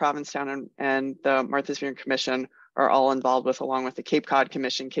Nantucket, Provincetown, and the Martha's Vineyard Commission are all involved with, along with the Cape Cod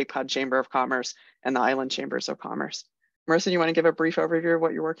Commission, Cape Cod Chamber of Commerce, and the Island Chambers of Commerce. Marissa, you want to give a brief overview of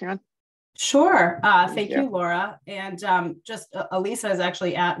what you're working on? Sure. Thank you, Laura. And just Elisa is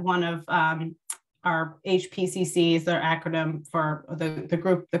actually at one of our HPCCs, their acronym for the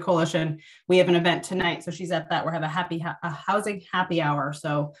group, the coalition. We have an event tonight, so she's at that. We're having a housing happy hour.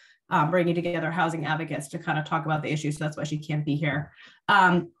 So bringing together housing advocates to kind of talk about the issue. So that's why she can't be here.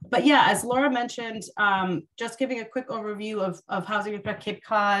 But yeah, as Laura mentioned, just giving a quick overview of Housing to Protect Cape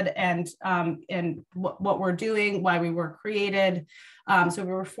Cod and what we're doing, why we were created. So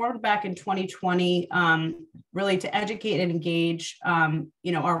we were formed back in 2020, really to educate and engage,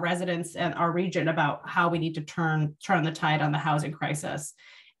 our residents and our region about how we need to turn the tide on the housing crisis.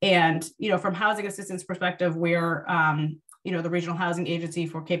 And, from housing assistance perspective, we're, the regional housing agency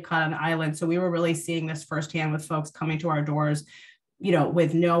for Cape Cod and the Island. So we were really seeing this firsthand with folks coming to our doors,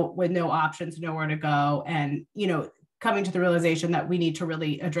 with no options, nowhere to go. And, coming to the realization that we need to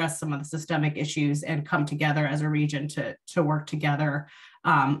really address some of the systemic issues and come together as a region to work together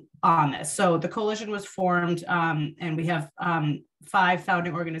on this. So the coalition was formed, and we have 5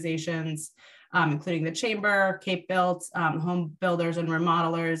 founding organizations, including the Chamber, Cape Built, Home Builders and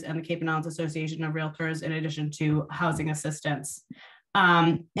Remodelers, and the Cape and Islands Association of Realtors, in addition to housing assistance.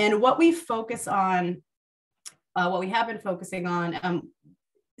 And what we focus on, what we have been focusing on,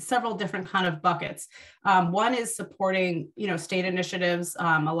 several different kind of buckets. One is supporting, state initiatives,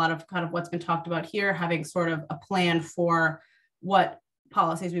 a lot of kind of what's been talked about here, having sort of a plan for what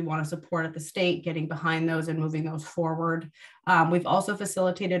policies we want to support at the state, getting behind those and moving those forward. We've also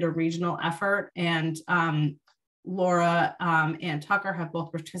facilitated a regional effort, and Laura and Tucker have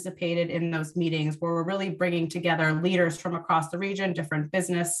both participated in those meetings where we're really bringing together leaders from across the region, different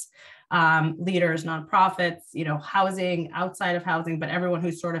business leaders, nonprofits, housing, outside of housing, but everyone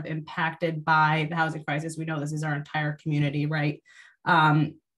who's sort of impacted by the housing crisis. We know this is our entire community, right?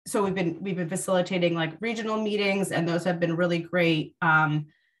 So we've been facilitating like regional meetings, and those have been really great.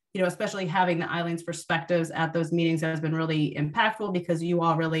 Especially having the island's perspectives at those meetings has been really impactful, because you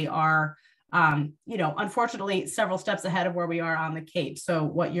all really are, unfortunately, several steps ahead of where we are on the Cape. So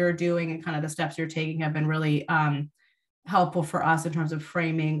what you're doing and kind of the steps you're taking have been really helpful for us in terms of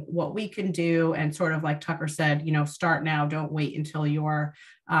framing what we can do, and sort of like Tucker said, start now, don't wait until you're,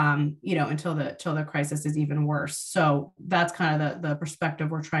 until the crisis is even worse. So that's kind of the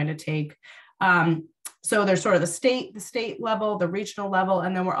perspective we're trying to take. So there's sort of the state level, the regional level,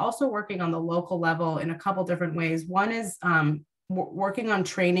 and then we're also working on the local level in a couple different ways. One is working on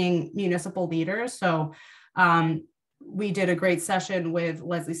training municipal leaders. So we did a great session with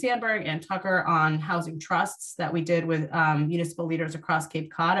Leslie Sandberg and Tucker on housing trusts that we did with municipal leaders across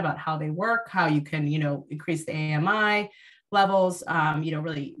Cape Cod about how they work, how you can, increase the AMI levels,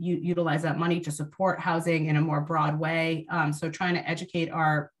 really utilize that money to support housing in a more broad way. So trying to educate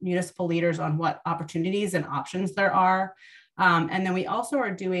our municipal leaders on what opportunities and options there are. And then we also are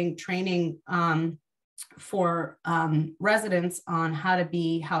doing training for residents on how to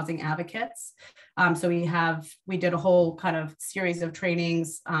be housing advocates. So we did a whole kind of series of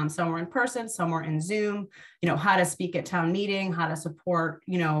trainings, some were in person, some were in Zoom, how to speak at town meeting, how to support,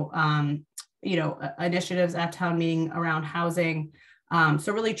 initiatives at town meeting around housing,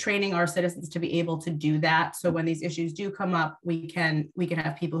 So really training our citizens to be able to do that. So when these issues do come up, we can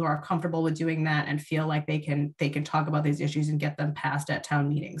have people who are comfortable with doing that and feel like they can talk about these issues and get them passed at town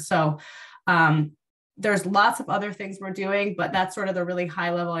meetings. So there's lots of other things we're doing, but that's sort of the really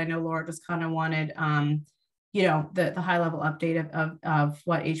high level. I know Laura just kind of wanted, you know, the high level update of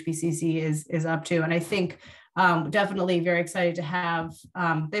what HPCC is up to. And I think definitely very excited to have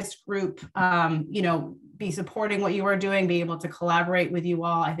this group, you know, be supporting what you are doing, be able to collaborate with you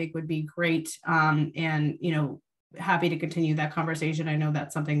all, I think would be great. And, you know, happy to continue that conversation. I know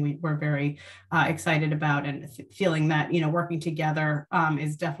that's something we're very excited about, and feeling that, you know, working together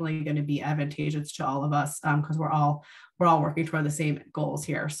is definitely going to be advantageous to all of us, because we're all working toward the same goals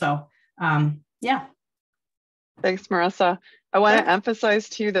here. So yeah. Thanks, Marissa. I want to emphasize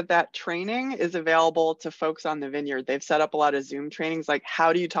too that training is available to folks on the Vineyard. They've set up a lot of Zoom trainings, like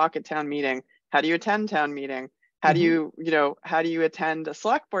how do you talk at town meeting? How do you attend town meeting? How do you, you know, how do you attend a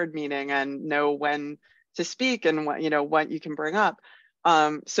select board meeting and know when to speak and what, you know, what you can bring up?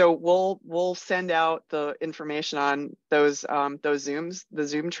 So we'll send out the information on those Zooms, the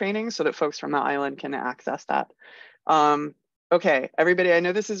Zoom training, so that folks from the island can access that. Okay, everybody, I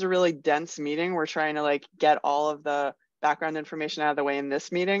know this is a really dense meeting. We're trying to like get all of the background information out of the way in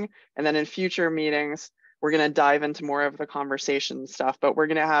this meeting. And then in future meetings, we're gonna dive into more of the conversation stuff, but we're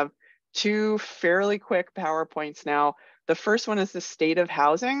gonna have two fairly quick PowerPoints now. The first one is the state of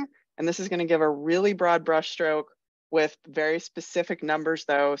housing, and this is gonna give a really broad brushstroke with very specific numbers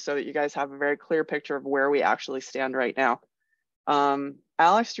though, so that you guys have a very clear picture of where we actually stand right now.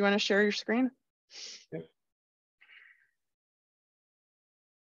 Alex, do you wanna share your screen? Yep.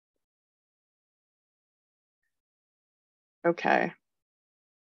 Okay.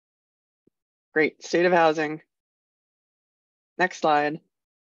 Great, state of housing. Next slide.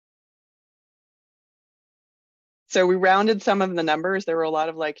 So we rounded some of the numbers. There were a lot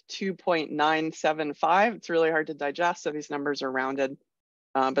of like 2.975. It's really hard to digest, so these numbers are rounded,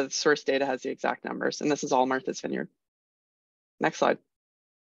 but the source data has the exact numbers, and this is all Martha's Vineyard. Next slide.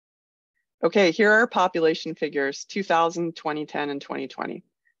 Okay, here are population figures, 2000, 2010, and 2020.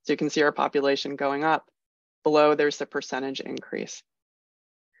 So you can see our population going up. Below, there's the percentage increase.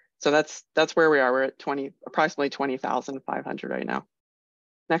 So that's where we are. We're at approximately 20,500 right now.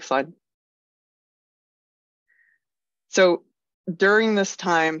 Next slide. So during this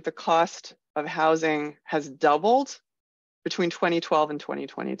time, the cost of housing has doubled between 2012 and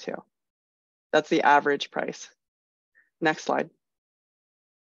 2022. That's the average price. Next slide.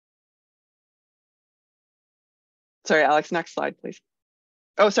 Sorry, Alex, next slide, please.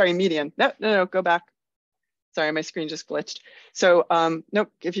 Oh, sorry, median. No, go back. Sorry, my screen just glitched. So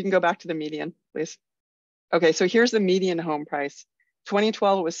nope, if you can go back to the median, please. Okay, so here's the median home price.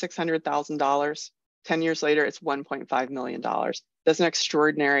 2012 it was $600,000. 10 years later, it's $1.5 million. That's an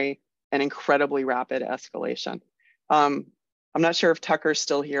extraordinary and incredibly rapid escalation. I'm not sure if Tucker's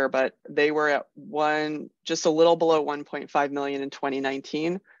still here, but they were at just a little below 1.5 million in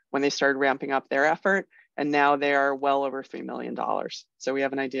 2019 when they started ramping up their effort. And now they are well over $3 million. So we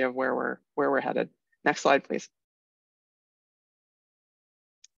have an idea of where we're headed. Next slide, please.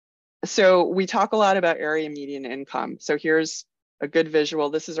 So we talk a lot about area median income. So here's a good visual.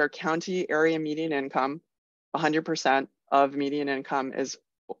 This is our county area median income. 100% of median income is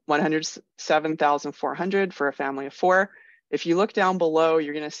 $107,400 for a family of 4. If you look down below,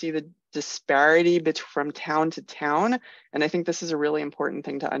 you're going to see the disparity from town to town. And I think this is a really important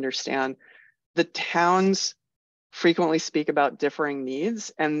thing to understand. The towns frequently speak about differing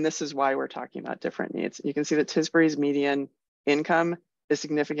needs, and this is why we're talking about different needs. You can see that Tisbury's median income is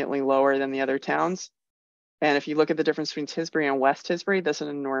significantly lower than the other towns. And if you look at the difference between Tisbury and West Tisbury, that's an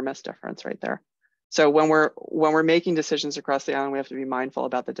enormous difference right there. So when we're making decisions across the island, we have to be mindful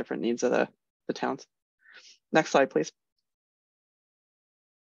about the different needs of the towns. Next slide, please.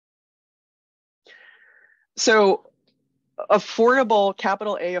 So affordable,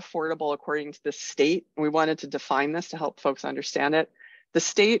 capital A affordable, according to the state, we wanted to define this to help folks understand it. The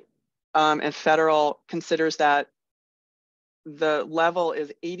state and federal considers that the level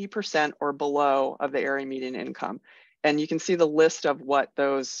is 80% or below of the area median income. And you can see the list of what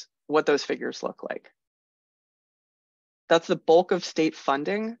those figures look like. That's the bulk of state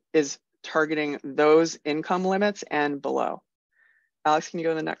funding is targeting those income limits and below. Alex, can you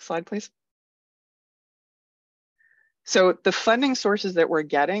go to the next slide, please? So the funding sources that we're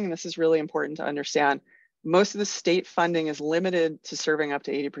getting, and this is really important to understand, most of the state funding is limited to serving up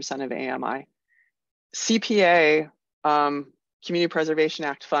to 80% of AMI. CPA, Community Preservation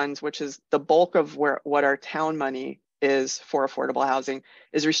Act funds, which is the bulk of what our town money is for affordable housing,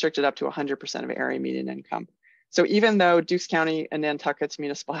 is restricted up to 100% of area median income. So even though Dukes County and Nantucket's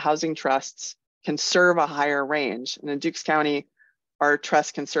municipal housing trusts can serve a higher range, and in Dukes County, our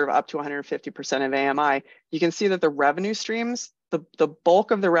trust can serve up to 150% of AMI, you can see that the revenue streams, the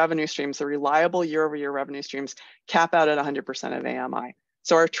bulk of the revenue streams, the reliable year-over-year revenue streams, cap out at 100% of AMI.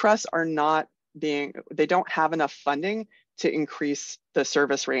 So our trusts are not being, they don't have enough funding to increase the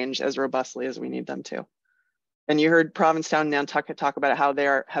service range as robustly as we need them to. And you heard Provincetown and Nantucket talk about how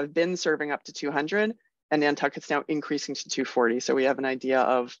they have been serving up to 200, and Nantucket's now increasing to 240. So we have an idea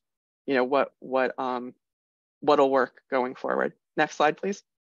of, you know, what'll work going forward. Next slide, please.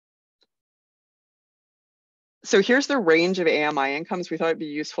 So here's the range of AMI incomes. We thought it'd be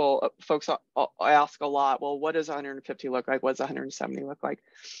useful. Folks ask a lot, well, what does 150 look like? What does 170 look like?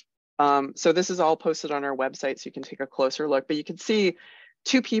 So this is all posted on our website, so you can take a closer look. But you can see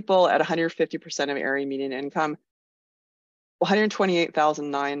two people at 150% of area median income,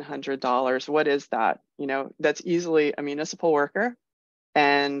 $128,900. What is that? You know, that's easily a municipal worker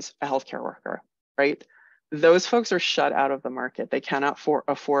and a healthcare worker, right? Those folks are shut out of the market. They cannot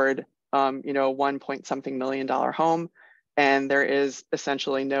afford, you know, a $1 million home, and there is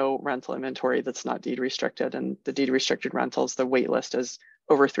essentially no rental inventory that's not deed restricted. And the deed restricted rentals, the wait list is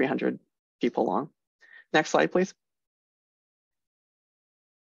over 300 people long. Next slide, please.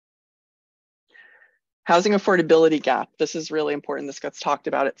 Housing affordability gap. This is really important. This gets talked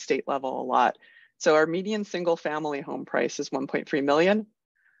about at state level a lot. So our median single family home price is 1.3 million.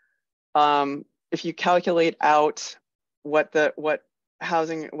 If you calculate out what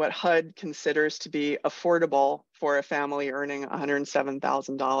HUD considers to be affordable for a family earning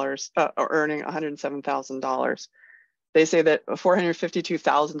 $107,000 or earning $107,000, they say that a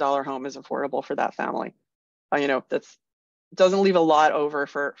 $452,000 home is affordable for that family. You know, that's doesn't leave a lot over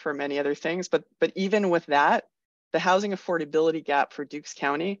for many other things, but even with that, the housing affordability gap for Dukes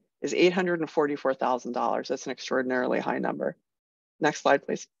County is $844,000. That's an extraordinarily high number. Next slide,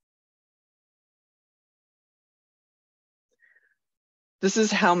 please. This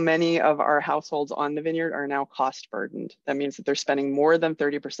is how many of our households on the Vineyard are now cost burdened. That means that they're spending more than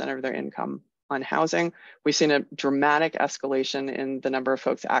 30% of their income on housing. We've seen a dramatic escalation in the number of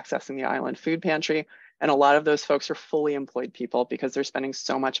folks accessing the island food pantry. And a lot of those folks are fully employed people because they're spending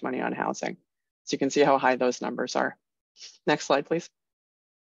so much money on housing. So you can see how high those numbers are. Next slide, please.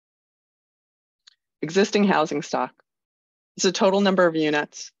 Existing housing stock. It's a total number of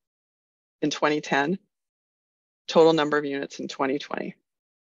units in 2010, total number of units in 2020.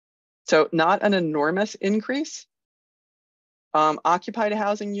 So not an enormous increase. Occupied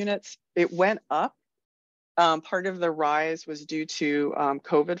housing units, it went up. Part of the rise was due to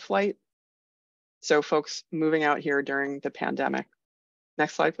COVID flight. So folks moving out here during the pandemic.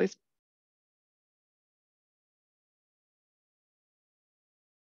 Next slide, please.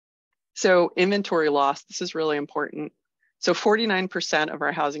 So inventory loss, this is really important. So 49% of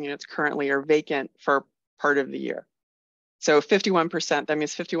our housing units currently are vacant for part of the year. So 51%, that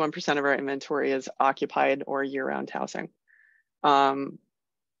means 51% of our inventory is occupied or year-round housing. But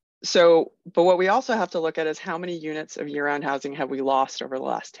what we also have to look at is how many units of year-round housing have we lost over the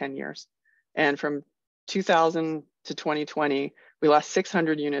last 10 years? And from 2000 to 2020, we lost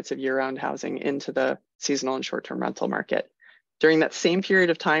 600 units of year-round housing into the seasonal and short-term rental market. During that same period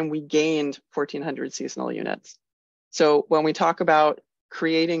of time, we gained 1,400 seasonal units. So when we talk about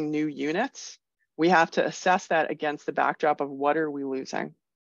creating new units, we have to assess that against the backdrop of what are we losing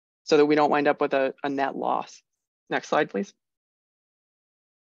so that we don't wind up with a net loss. Next slide, please.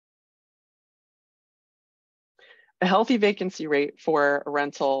 A healthy vacancy rate for a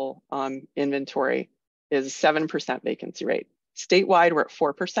rental inventory is 7% vacancy rate. Statewide, we're at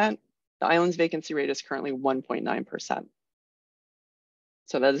 4%. The island's vacancy rate is currently 1.9%.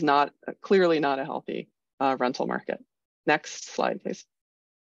 So that is clearly not a healthy rental market. Next slide, please.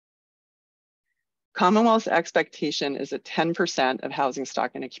 Commonwealth's expectation is that 10% of housing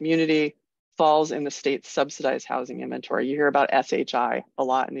stock in a community falls in the state's subsidized housing inventory. You hear about SHI a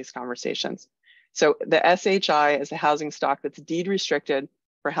lot in these conversations. So the SHI is a housing stock that's deed restricted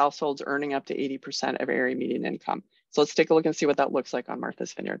for households earning up to 80% of area median income. So let's take a look and see what that looks like on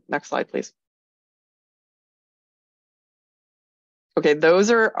Martha's Vineyard. Next slide, please. Okay,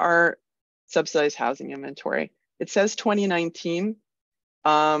 those are our subsidized housing inventory. It says 2019.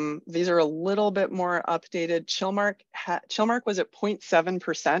 These are a little bit more updated. Chilmark was at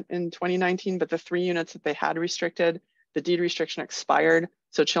 0.7% in 2019, but the 3 units that they had restricted, the deed restriction expired.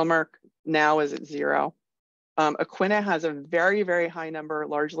 So Chilmark now is at 0. Aquina has a very, very high number,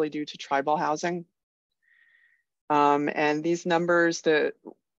 largely due to tribal housing. And these numbers,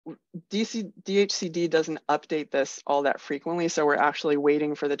 DHCD doesn't update this all that frequently, so we're actually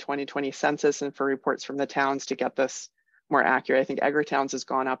waiting for the 2020 census and for reports from the towns to get this more accurate. I think Edgar Towns has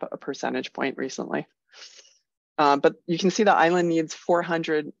gone up a percentage point recently. But you can see the island needs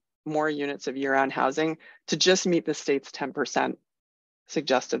 400 more units of year-round housing to just meet the state's 10%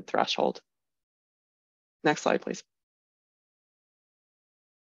 suggested threshold. Next slide, please.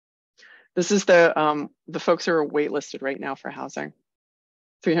 This is the folks who are waitlisted right now for housing.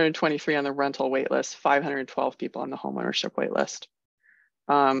 323 on the rental wait list, 512 people on the homeownership wait list.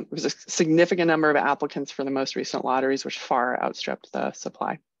 There was a significant number of applicants for the most recent lotteries, which far outstripped the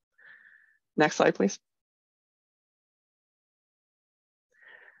supply. Next slide, please.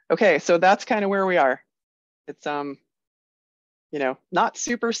 Okay, so that's kind of where we are. It's you know, not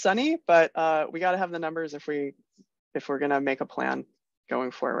super sunny, but we got to have the numbers if we're going to make a plan going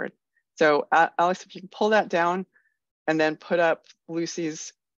forward. So Alex, if you can pull that down and then put up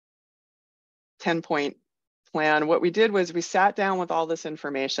Lucy's 10-point plan. What we did was we sat down with all this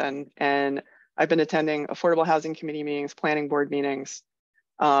information, and I've been attending affordable housing committee meetings, planning board meetings,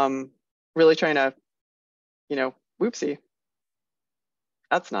 really trying to, you know, whoopsie,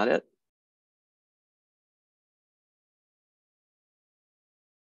 that's not it.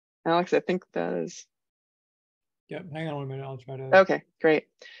 Alex, I think that is. Yeah, hang on 1 minute, I'll try to. Okay, great.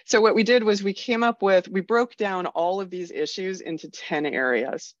 So what we did was we broke down all of these issues into 10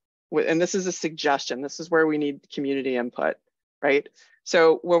 areas. And this is a suggestion. This is where we need community input, right?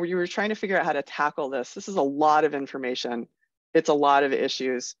 So when we were trying to figure out how to tackle this is a lot of information. It's a lot of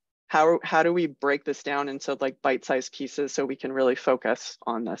issues. How do we break this down into like bite-sized pieces so we can really focus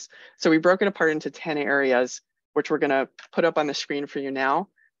on this? So we broke it apart into 10 areas, which we're gonna put up on the screen for you now.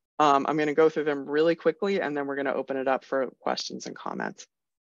 I'm gonna go through them really quickly, and then we're gonna open it up for questions and comments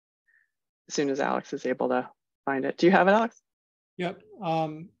as soon as Alex is able to find it. Do you have it, Alex? Yep.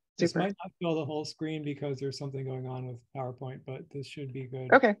 This might not fill the whole screen because there's something going on with PowerPoint, but this should be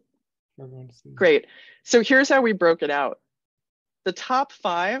good. Okay. For everyone to see. Great. So here's how we broke it out. The top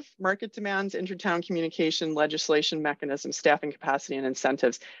 5: market demands, intertown communication, legislation mechanisms, staffing capacity, and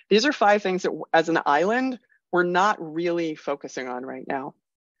incentives. These are 5 things that as an island, we're not really focusing on right now.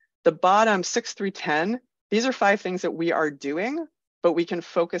 The bottom 6 through 10, these are 5 things that we are doing, but we can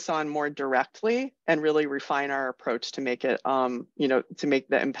focus on more directly and really refine our approach to make it, you know, to make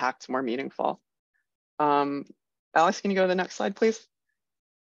the impacts more meaningful. Alex, can you go to the next slide, please?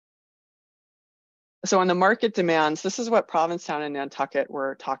 So on the market demands, this is what Provincetown and Nantucket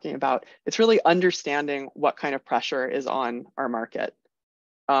were talking about. It's really understanding what kind of pressure is on our market.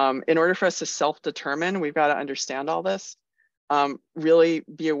 In order for us to self-determine, we've got to understand all this. Really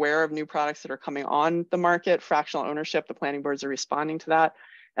be aware of new products that are coming on the market, fractional ownership, the planning boards are responding to that.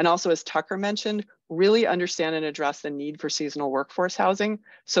 And also, as Tucker mentioned, really understand and address the need for seasonal workforce housing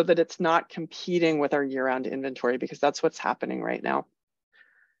so that it's not competing with our year-round inventory, because that's what's happening right now.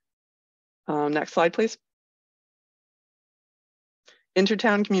 Next slide, please.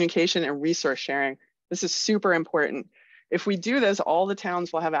 Intertown communication and resource sharing. This is super important. If we do this, all the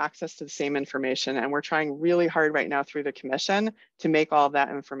towns will have access to the same information, and we're trying really hard right now through the commission to make all of that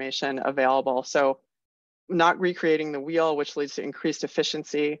information available. So not recreating the wheel, which leads to increased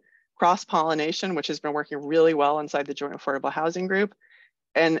efficiency, cross-pollination, which has been working really well inside the Joint Affordable Housing Group.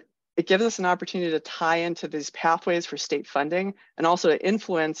 And it gives us an opportunity to tie into these pathways for state funding and also to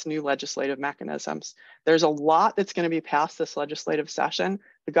influence new legislative mechanisms. There's a lot that's going to be passed this legislative session.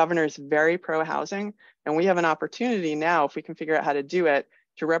 The governor is very pro-housing, and we have an opportunity now, if we can figure out how to do it,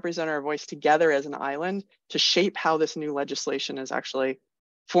 to represent our voice together as an island to shape how this new legislation is actually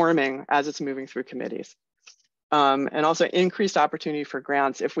forming as it's moving through committees. And also increased opportunity for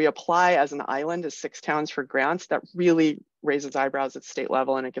grants. If we apply as an island as 6 towns for grants, that really raises eyebrows at state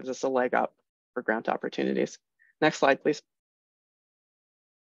level, and it gives us a leg up for grant opportunities. Next slide, please.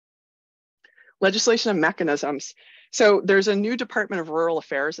 Legislation and mechanisms. So there's a new Department of Rural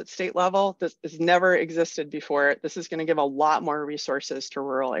Affairs at state level. This has never existed before. This is going to give a lot more resources to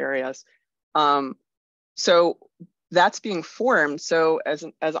rural areas. So that's being formed. So as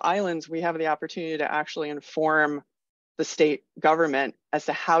islands, we have the opportunity to actually inform the state government as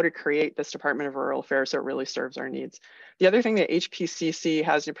to how to create this Department of Rural Affairs so it really serves our needs. The other thing that HPCC,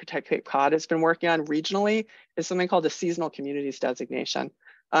 Housing to Protect Cape Cod, has been working on regionally is something called the Seasonal Communities Designation.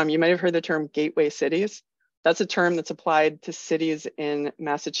 You might have heard the term gateway cities. That's a term that's applied to cities in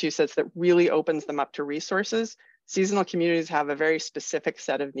Massachusetts that really opens them up to resources. Seasonal communities have a very specific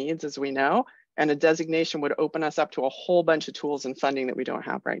set of needs, as we know, and a designation would open us up to a whole bunch of tools and funding that we don't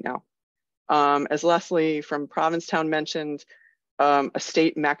have right now. As Leslie from Provincetown mentioned, a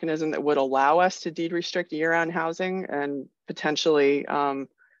state mechanism that would allow us to deed restrict year-round housing and potentially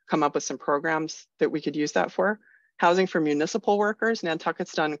come up with some programs that we could use that for. Housing for municipal workers,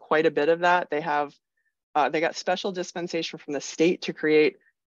 Nantucket's done quite a bit of that. They got special dispensation from the state to create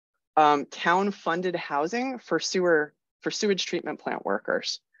town-funded housing for sewage treatment plant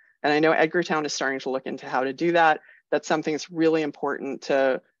workers. And I know Edgartown is starting to look into how to do that. That's something that's really important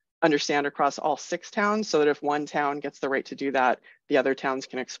to understand across all 6 towns, so that if one town gets the right to do that, the other towns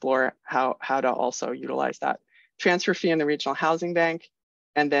can explore how to also utilize that. Transfer fee in the Regional Housing Bank,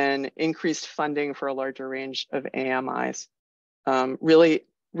 and then increased funding for a larger range of AMIs. Really,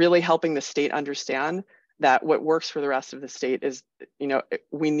 really helping the state understand that what works for the rest of the state is,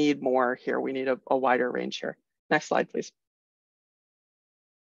 we need more here. We need a wider range here. Next slide, please.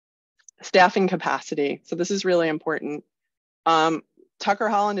 Staffing capacity. So this is really important. Tucker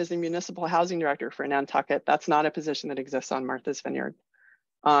Holland is the municipal housing director for Nantucket. That's not a position that exists on Martha's Vineyard.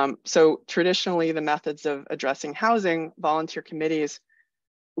 So traditionally, the methods of addressing housing, volunteer committees,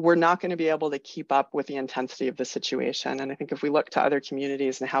 we're not going to be able to keep up with the intensity of the situation. And I think if we look to other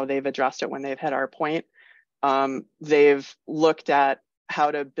communities and how they've addressed it when they've hit our point, they've looked at how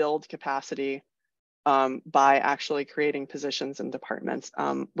to build capacity by actually creating positions and departments.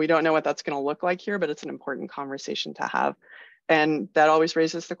 We don't know what that's going to look like here, but it's an important conversation to have. And that always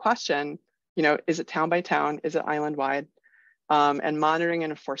raises the question, is it town by town? Is it island wide? And monitoring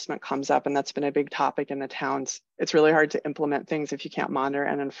and enforcement comes up, and that's been a big topic in the towns. It's really hard to implement things if you can't monitor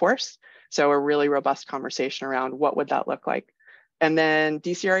and enforce. So a really robust conversation around what would that look like. And then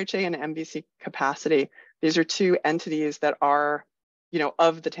DCRHA and MVC capacity. These are 2 entities that are,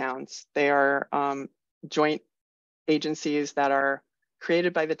 of the towns. They are joint agencies that are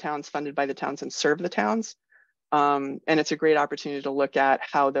created by the towns, funded by the towns, and serve the towns. And it's a great opportunity to look at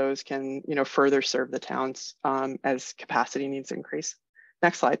how those can, further serve the towns as capacity needs increase.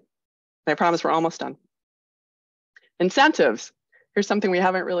 Next slide. I promise we're almost done. Incentives. Here's something we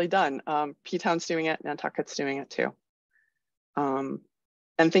haven't really done. P-Town's doing it, Nantucket's doing it too. And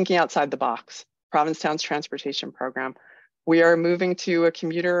thinking outside the box. Provincetown's transportation program. We are moving to a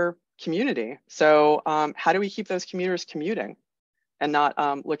commuter community. So how do we keep those commuters commuting and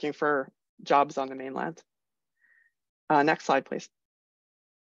not looking for jobs on the mainland? Next slide, please.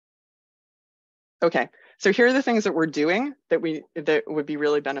 Okay, so here are the things that we're doing that would be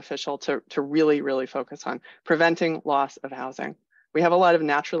really beneficial to really, really focus on. Preventing loss of housing. We have a lot of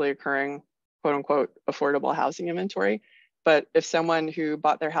naturally occurring, quote unquote, affordable housing inventory. But if someone who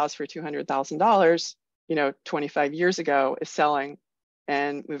bought their house for $200,000, 25 years ago is selling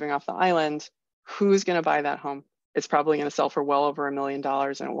and moving off the island, who's going to buy that home? It's probably going to sell for well over $1 million,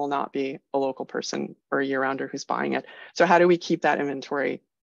 and it will not be a local person or a year-rounder who's buying it. So how do we keep that inventory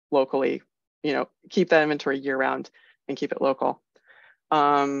locally, keep that inventory year-round and keep it local?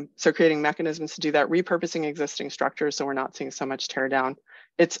 So creating mechanisms to do that, repurposing existing structures so we're not seeing so much tear down.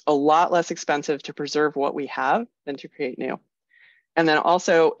 It's a lot less expensive to preserve what we have than to create new. And then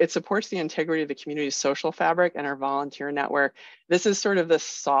also it supports the integrity of the community's social fabric and our volunteer network. This is sort of the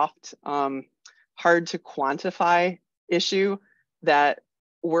soft, hard to quantify issue that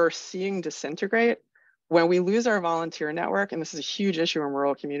we're seeing disintegrate. When we lose our volunteer network, and this is a huge issue in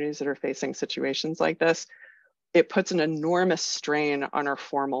rural communities that are facing situations like this, it puts an enormous strain on our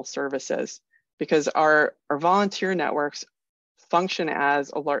formal services because our volunteer networks function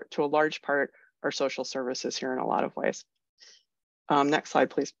as, to a large part, our social services here in a lot of ways. Next slide,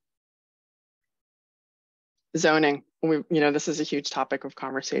 please. Zoning. This is a huge topic of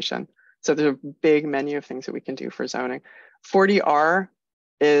conversation. So there's a big menu of things that we can do for zoning. 40R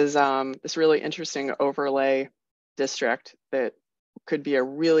is this really interesting overlay district that could be a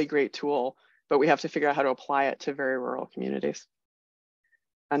really great tool, but we have to figure out how to apply it to very rural communities.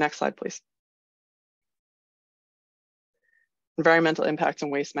 Next slide, please. Environmental impacts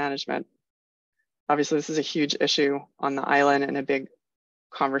and waste management. Obviously, this is a huge issue on the island and a big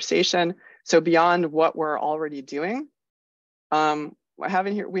conversation. So beyond what we're already doing, we have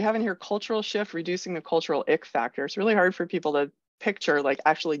in here cultural shift, reducing the cultural ick factor. It's really hard for people to picture like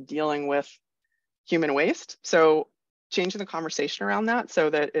actually dealing with human waste. So changing the conversation around that so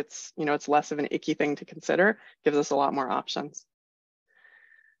that it's less of an icky thing to consider gives us a lot more options.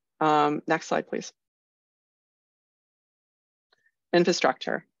 Next slide, please.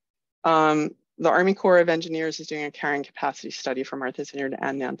 Infrastructure. The Army Corps of Engineers is doing a carrying capacity study for Martha's Vineyard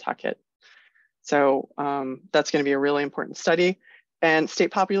and Nantucket. So that's going to be a really important study. And state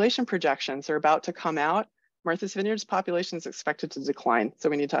population projections are about to come out. Martha's Vineyard's population is expected to decline. So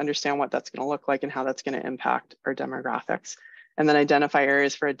we need to understand what that's going to look like and how that's going to impact our demographics. And then identify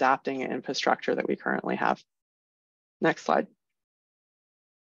areas for adapting infrastructure that we currently have. Next slide.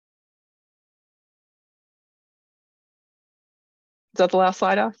 that the last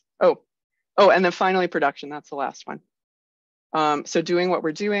slide off? And then finally production, that's the last one. So doing what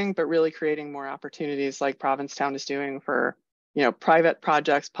we're doing, but really creating more opportunities like Provincetown is doing for, private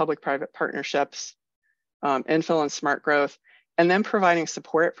projects, public-private partnerships, infill and smart growth, and then providing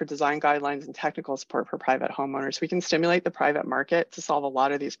support for design guidelines and technical support for private homeowners. We can stimulate the private market to solve a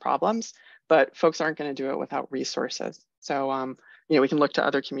lot of these problems, but folks aren't going to do it without resources. So, we can look to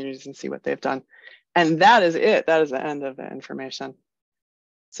other communities and see what they've done. And that is it. That is the end of the information.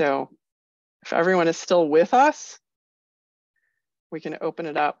 So if everyone is still with us, we can open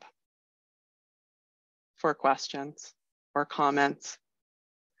it up for questions or comments.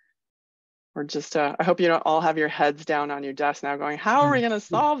 Or just, I hope you don't all have your heads down on your desk now going, how are we going to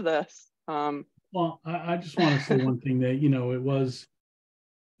solve this? Well, I just want to say one thing that,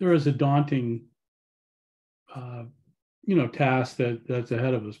 there was a daunting, task that's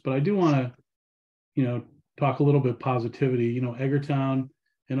ahead of us. But I do want to, talk a little bit positivity. Edgartown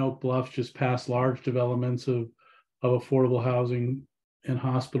and Oak Bluffs just passed large developments of affordable housing and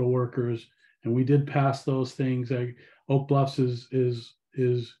hospital workers, and we did pass those things. Oak Bluffs is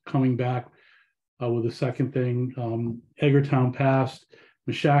coming back with a second thing. Edgartown passed,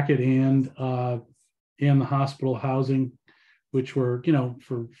 Meshacket and the hospital housing, which were,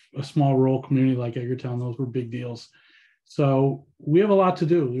 for a small rural community like Edgartown, those were big deals. So we have a lot to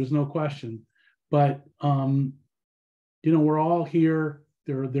do. There's no question, but we're all here.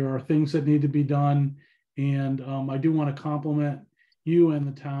 There are things that need to be done, and I do want to compliment you and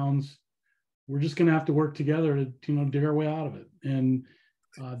the towns. We're just going to have to work together to dig our way out of it, and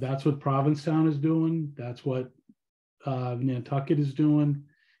that's what Provincetown is doing. That's what Nantucket is doing,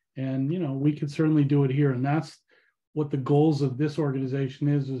 and we could certainly do it here. And that's what the goals of this organization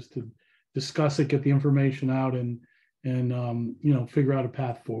is to discuss it, get the information out, and figure out a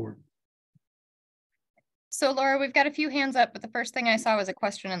path forward. So Laura, we've got a few hands up, but the first thing I saw was a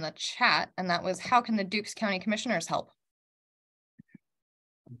question in the chat, and that was, how can the Dukes County Commissioners help?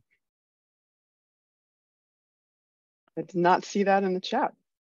 I did not see that in the chat.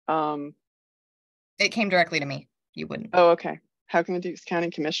 It came directly to me. You wouldn't. Oh, okay. How can the Dukes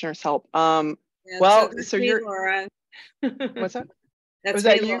County Commissioners help? Yeah, so you're Laura. What's that? That's was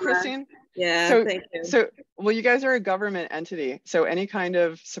that you, Laura. Christine? Yeah, thank you. Well, you guys are a government entity, so any kind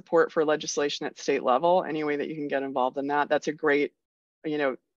of support for legislation at state level, any way that you can get involved in that, that's a great,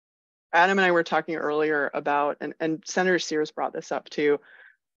 Adam and I were talking earlier about, and Senator Sears brought this up too,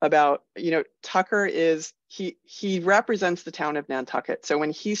 about, Tucker he represents the town of Nantucket. So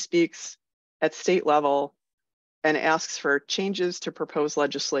when he speaks at state level and asks for changes to proposed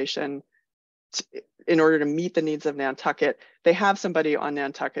legislation in order to meet the needs of Nantucket, they have somebody on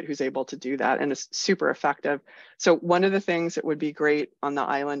Nantucket who's able to do that, and it's super effective. So one of the things that would be great on the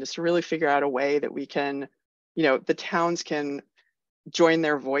island is to really figure out a way that we can, the towns can join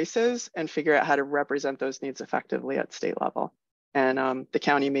their voices and figure out how to represent those needs effectively at state level. And the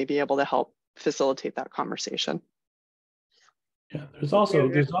county may be able to help facilitate that conversation. Yeah, there's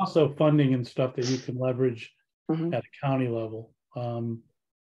also funding and stuff that you can leverage at a county level.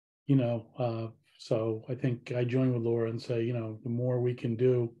 So I think I join with Laura and say, the more we can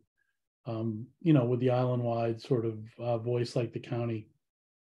do, with the island-wide sort of voice like the county,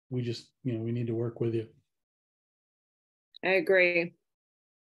 we just, we need to work with you. I agree.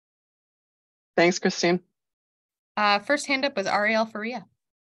 Thanks, Christine. First hand up was Ariel Faria.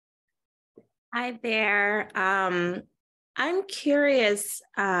 Hi there. I'm curious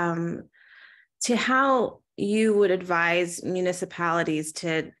to how you would advise municipalities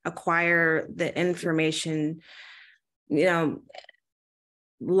to acquire the information,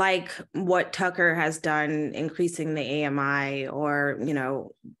 like what Tucker has done, increasing the AMI, or,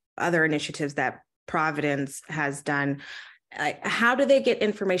 other initiatives that Providence has done. How do they get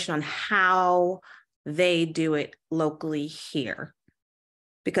information on how they do it locally here?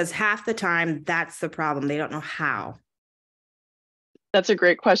 Because half the time that's the problem. They don't know how. That's a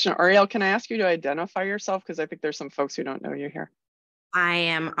great question. Ariel, can I ask you to identify yourself? Because I think there's some folks who don't know you here. I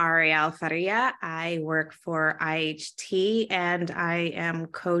am Ariel Faria. I work for IHT, and I am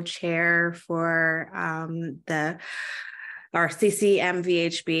co-chair for our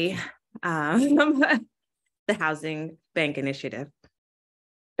CCMVHB, the Housing Bank Initiative.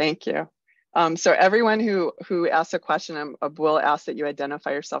 Thank you. So everyone who asks a question, I will ask that you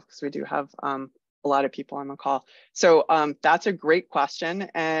identify yourself, because we do have a lot of people on the call. So that's a great question.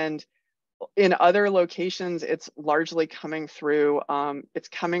 And in other locations, it's largely coming through, it's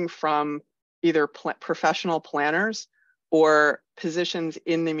coming from either professional planners or positions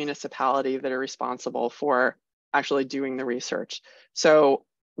in the municipality that are responsible for actually doing the research. So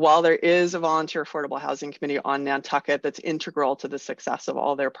while there is a volunteer affordable housing committee on Nantucket that's integral to the success of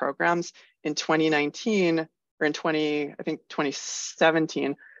all their programs, in 2019 or in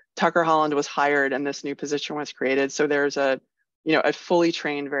 2017, Tucker Holland was hired and this new position was created. So there's a fully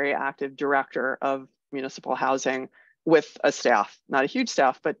trained, very active director of municipal housing with a staff, not a huge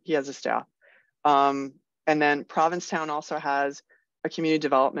staff, but he has a staff. And then Provincetown also has a community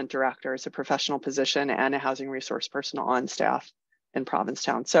development director. It's a professional position and a housing resource person on staff in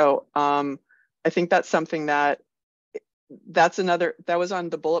Provincetown. So I think that's something that was on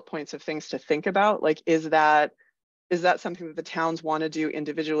the bullet points of things to think about. Like, is that something that the towns want to do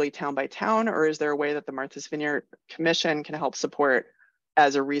individually, town by town, or is there a way that the Martha's Vineyard Commission can help support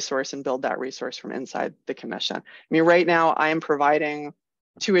as a resource and build that resource from inside the commission? I mean, right now I am providing,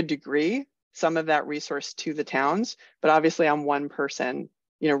 to a degree, some of that resource to the towns, but obviously I'm one person,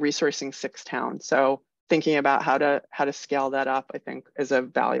 resourcing 6 towns. So thinking about how to scale that up, I think, is a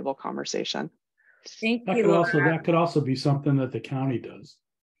valuable conversation. Thank you. That could also be something that the county does.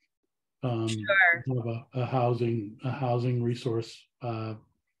 Sure. A housing resource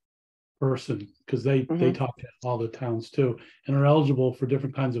person, because they talk to all the towns too, and are eligible for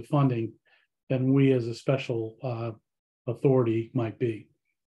different kinds of funding than we as a special authority might be.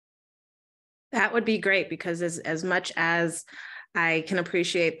 That would be great, because as much as I can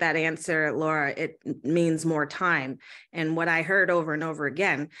appreciate that answer, Laura, it means more time. And what I heard over and over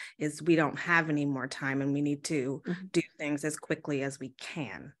again is we don't have any more time and we need to do things as quickly as we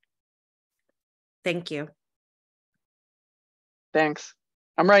can. Thank you. Thanks.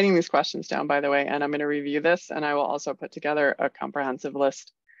 I'm writing these questions down, by the way, and I'm going to review this, and I will also put together a comprehensive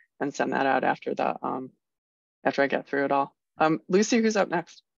list and send that out after I get through it all. Lucy, who's up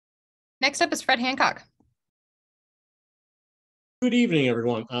next? Next up is Fred Hancock. Good evening,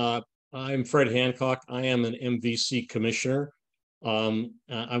 everyone. I'm Fred Hancock. I am an MVC commissioner.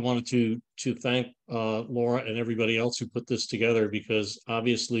 I wanted to thank Laura and everybody else who put this together, because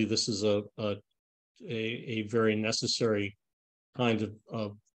obviously this is a very necessary kind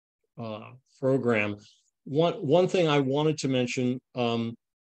of program. One thing I wanted to mention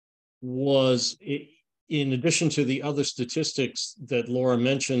was, in addition to the other statistics that Laura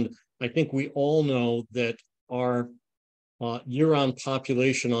mentioned, I think we all know that our year-round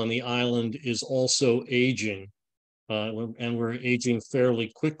population on the island is also aging, and we're aging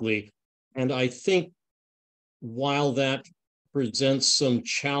fairly quickly. And I think while that presents some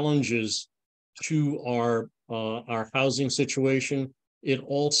challenges to our housing situation, it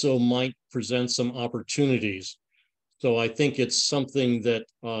also might present some opportunities. So I think it's something that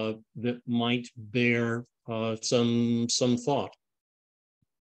that might bear some thought.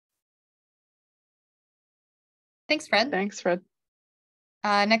 Thanks, Fred. Thanks, Fred.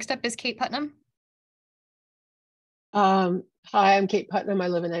 Next up is Kate Putnam. Hi, I'm Kate Putnam. I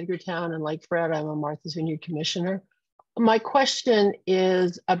live in Edgartown, and like Fred, I'm a Martha's Vineyard commissioner. My question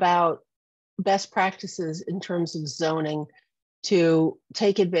is about best practices in terms of zoning to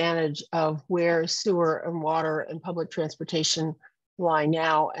take advantage of where sewer and water and public transportation lie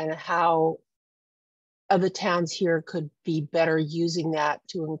now, and how other towns here could be better using that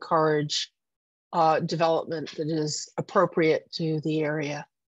to encourage development that is appropriate to the area.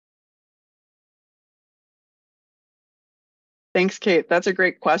 Thanks, Kate. That's a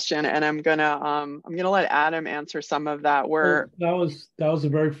great question, and I'm gonna let Adam answer some of that. That was a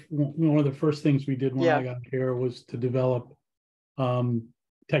very one of the first things we did when I got here was to develop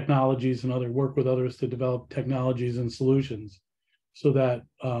technologies and work with others to develop technologies and solutions, so that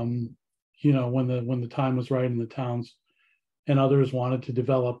when the time was right and the towns and others wanted to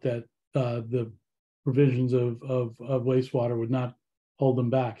develop that, the provisions of wastewater would not hold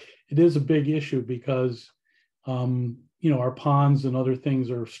them back. It is a big issue because our ponds and other things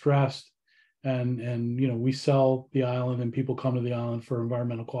are stressed, and we sell the island and people come to the island for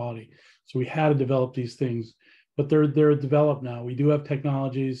environmental quality. So we had to develop these things, but they're developed now. We do have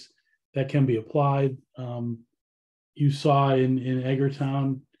technologies that can be applied. You saw in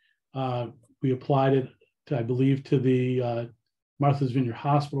Edgartown, we applied it to, I believe, to the Martha's Vineyard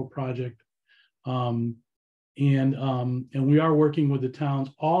Hospital project. And we are working with the towns,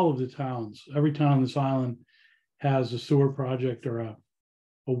 all of the towns. Every town on this island has a sewer project, or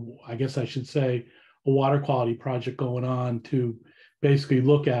I guess I should say a water quality project going on to basically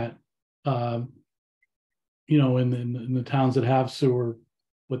look at, in the towns that have sewer,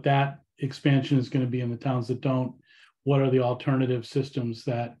 what that expansion is going to be. In the towns that don't, what are the alternative systems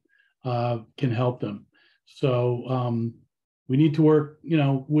that can help them? So we need to work,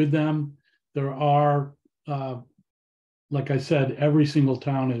 with them. There are, like I said, every single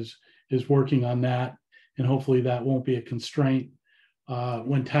town is working on that, and hopefully that won't be a constraint.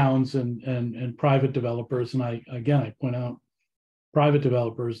 when towns and private developers, and I point out, private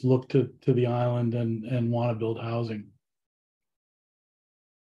developers look to the island and want to build housing.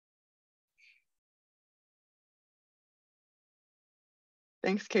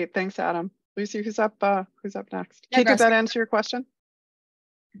 Thanks, Kate. Thanks, Adam. Lucy, who's up next? Yeah, Kate, did that Grace. answer your question?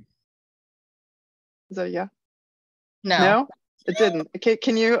 Is that yeah? No. No, it didn't. Kate,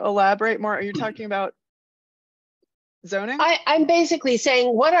 can you elaborate more? Are you talking about zoning? I'm basically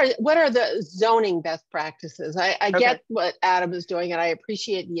saying what are the zoning best practices? I get what Adam is doing, and I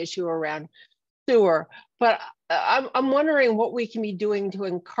appreciate the issue around sewer, but I'm wondering what we can be doing to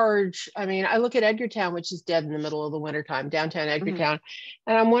encourage. I mean, I look at Edgartown, which is dead in the middle of the wintertime, downtown Edgartown,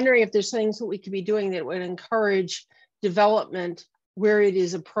 and I'm wondering if there's things that we could be doing that would encourage development where it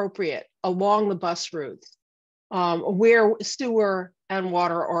is appropriate along the bus routes, where sewer and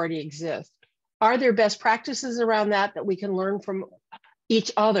water already exist. Are there best practices around that we can learn from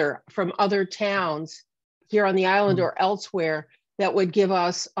each other, from other towns here on the island or elsewhere, that would give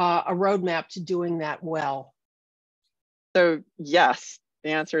us a roadmap to doing that well? So yes,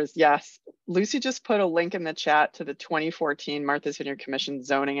 the answer is yes. Lucy just put a link in the chat to the 2014 Martha's Vineyard Commission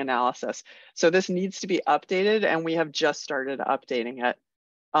zoning analysis. So this needs to be updated, and we have just started updating it.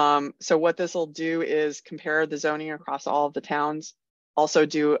 So what this will do is compare the zoning across all of the towns, also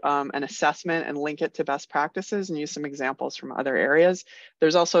do an assessment and link it to best practices and use some examples from other areas.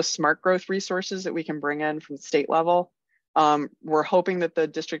 There's also smart growth resources that we can bring in from the state level. We're hoping that the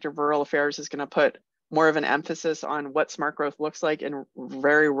District of Rural Affairs is going to put more of an emphasis on what smart growth looks like in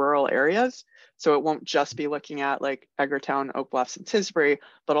very rural areas. So it won't just be looking at like Edgartown, Oak Bluffs, and Tisbury,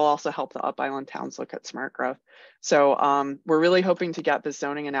 but it'll also help the Up Island towns look at smart growth. So we're really hoping to get this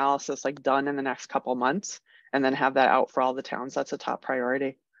zoning analysis like done in the next couple months and then have that out for all the towns. That's a top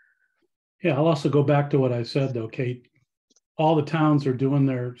priority. Yeah, I'll also go back to what I said though, Kate. All the towns are doing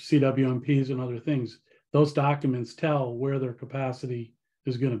their CWMPs and other things. Those documents tell where their capacity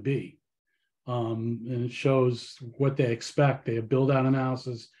is going to be. And it shows what they expect. They have build out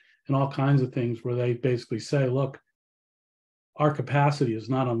analysis and all kinds of things where they basically say, look, our capacity is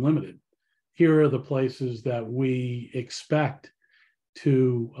not unlimited. Here are the places that we expect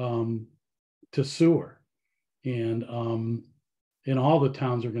to sewer. And all the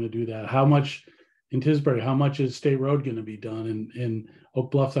towns are going to do that. How much in Tisbury, how much is State Road going to be done? In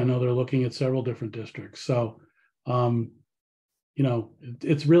Oak Bluffs, I know they're looking at several different districts. So, you know,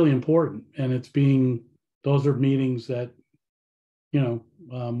 it's really important, and those are meetings that, you know,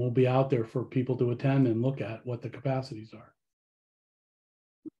 will be out there for people to attend and look at what the capacities are.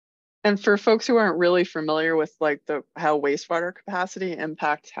 And for folks who aren't really familiar with like how wastewater capacity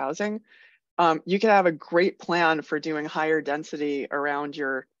impacts housing, you can have a great plan for doing higher density around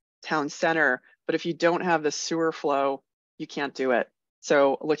your town center, but if you don't have the sewer flow, you can't do it.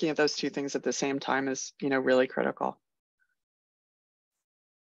 So looking at those two things at the same time is, you know, really critical.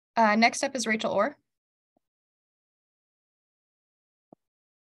 Next up is Rachel Orr.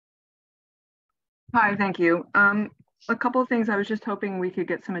 Hi, thank you. A couple of things I was just hoping we could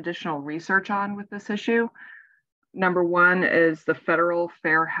get some additional research on with this issue. Number one is the federal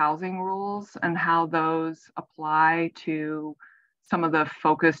fair housing rules and how those apply to some of the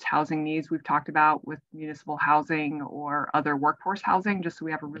focused housing needs we've talked about with municipal housing or other workforce housing, just so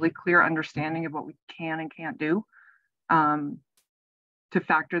we have a really clear understanding of what we can and can't do to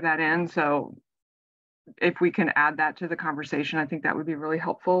factor that in. So if we can add that to the conversation, I think that would be really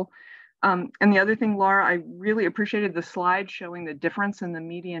helpful. And the other thing, Laura, I really appreciated the slide showing the difference in the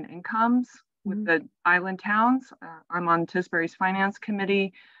median incomes with the island towns. I'm on Tisbury's finance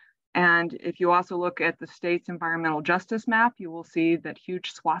committee. And if you also look at the state's environmental justice map, you will see that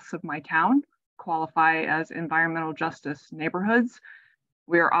huge swaths of my town qualify as environmental justice neighborhoods.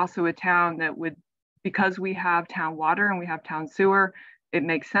 We are also a town that would, because we have town water and we have town sewer, it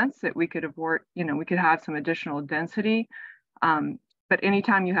makes sense that we could afford, you know, we could have some additional density. But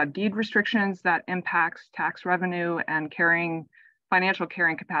anytime you have deed restrictions, that impacts tax revenue and financial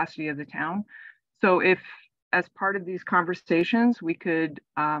carrying capacity of the town. So if, as part of these conversations, we could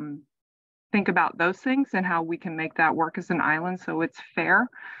think about those things and how we can make that work as an island so it's fair.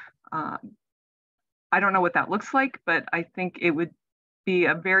 I don't know what that looks like, but I think it would be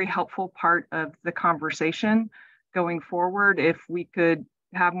a very helpful part of the conversation going forward if we could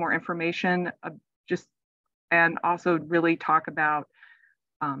have more information and also really talk about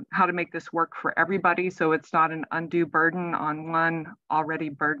how to make this work for everybody so it's not an undue burden on one already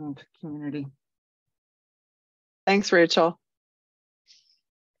burdened community. Thanks, Rachel.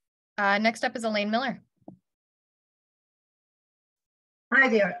 Next up is Elaine Miller. Hi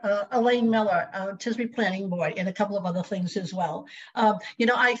there, Elaine Miller, Tisby Planning Board, and a couple of other things as well.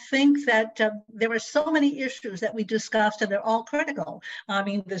 I think that there are so many issues that we discussed, and they're all critical. I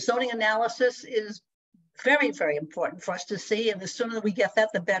mean, the zoning analysis is very, very important for us to see. And the sooner we get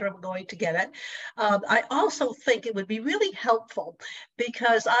that, the better we're going to get it. I also think it would be really helpful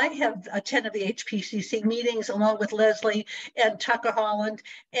because I have attended the HPCC meetings along with Leslie and Tucker Holland,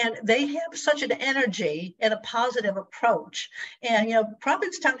 and they have such an energy and a positive approach. And,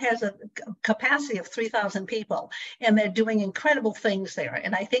 Provincetown has a capacity of 3,000 people, and they're doing incredible things there.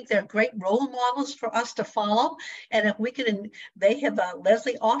 And I think they're great role models for us to follow. And if we can, they have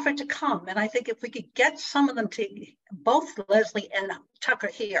Leslie offered to come. And I think if we could get some of them to both Leslie and Tucker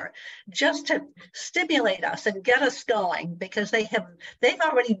here, just to stimulate us and get us going, because they've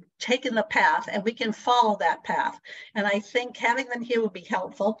already taken the path and we can follow that path. And I think having them here would be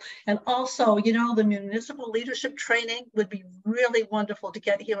helpful. And also, the municipal leadership training would be really wonderful to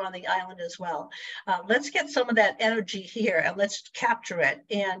get here on the island as well. Let's get some of that energy here and let's capture it.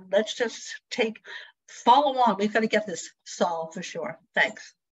 And let's just follow on. We've got to get this solved for sure.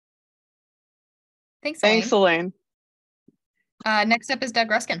 Thanks. Thanks, Elaine. Next up is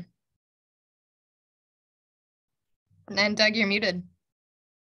Doug Ruskin. And Doug, you're muted.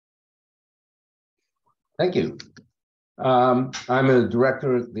 Thank you. I'm a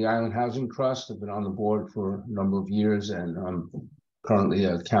director at the Island Housing Trust. I've been on the board for a number of years, and I'm currently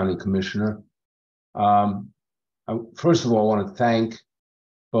a county commissioner. First of all, I want to thank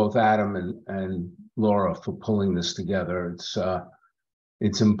both Adam and Laura for pulling this together.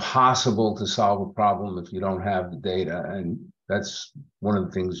 It's impossible to solve a problem if you don't have the data, and that's one of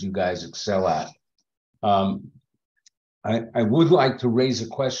the things you guys excel at. I would like to raise a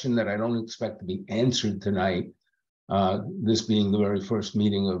question that I don't expect to be answered tonight, this being the very first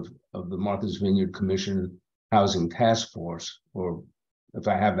meeting of the Martha's Vineyard Commission Housing Task Force, or if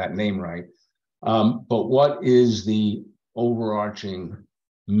I have that name right. But what is the overarching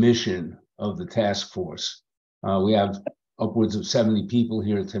mission of the task force? We have upwards of 70 people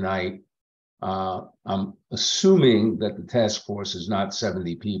here tonight. I'm assuming that the task force is not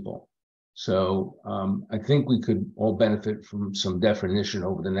 70 people. So I think we could all benefit from some definition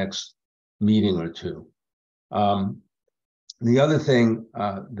over the next meeting or two. The other thing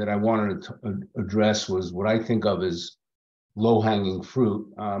that I wanted to address was what I think of as low-hanging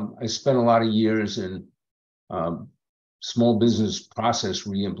fruit. I spent a lot of years in small business process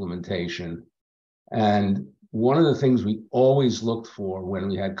re-implementation, and one of the things we always looked for when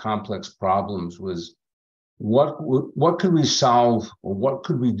we had complex problems was what could we solve, or what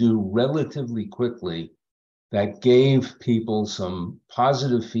could we do relatively quickly that gave people some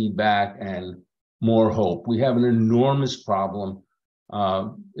positive feedback and more hope. We have an enormous problem.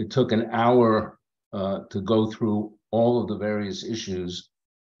 It took an hour to go through all of the various issues,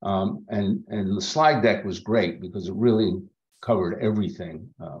 and the slide deck was great because it really covered everything,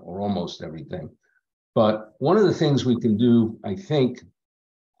 or almost everything. But one of the things we can do, I think,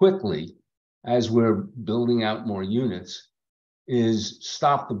 quickly as we're building out more units is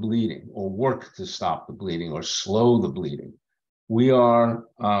stop the bleeding, or work to stop the bleeding, or slow the bleeding. We are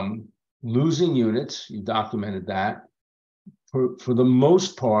losing units. You documented that for the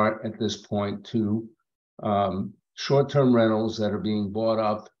most part at this point to short-term rentals that are being bought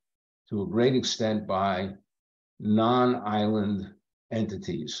up to a great extent by non-island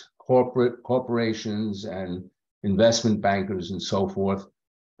entities, corporations and investment bankers and so forth.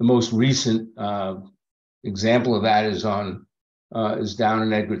 The most recent example of that is down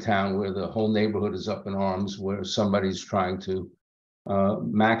in Edgartown, where the whole neighborhood is up in arms, where somebody's trying to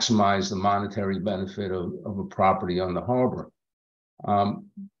maximize the monetary benefit of a property on the harbor.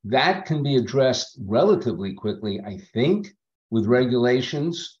 That can be addressed relatively quickly, I think, with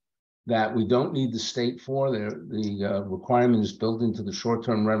regulations that we don't need the state for. The requirement is built into the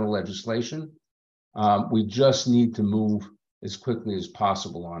short-term rental legislation. We just need to move as quickly as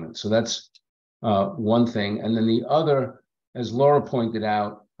possible on it. So that's one thing. And then the other, as Laura pointed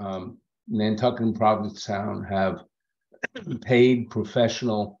out, Nantucket and Provincetown have paid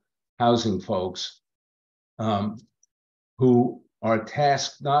professional housing folks who are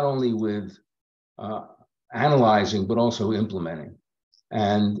tasked not only with analyzing, but also implementing.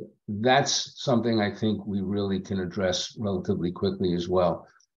 And that's something I think we really can address relatively quickly as well.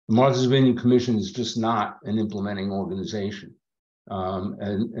 The Martha's Vineyard Commission is just not an implementing organization.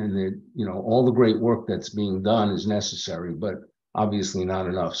 And all the great work that's being done is necessary, but obviously not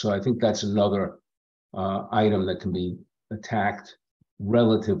enough. So I think that's another item that can be attacked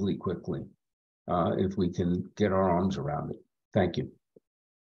relatively quickly if we can get our arms around it. Thank you.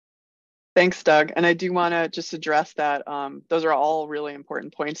 Thanks, Doug. And I do want to just address that. Those are all really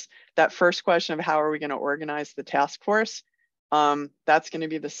important points. That first question of how are we going to organize the task force, that's going to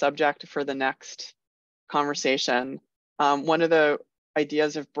be the subject for the next conversation. One of the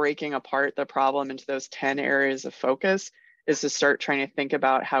ideas of breaking apart the problem into those 10 areas of focus is to start trying to think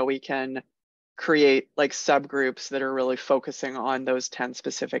about how we can create like subgroups that are really focusing on those 10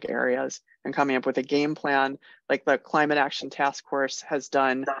 specific areas and coming up with a game plan like the Climate Action Task Force has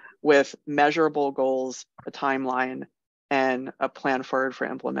done with measurable goals, a timeline, and a plan forward for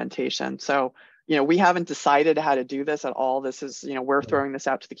implementation. So, we haven't decided how to do this at all. This is, we're throwing this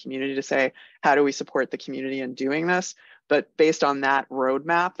out to the community to say, how do we support the community in doing this? But based on that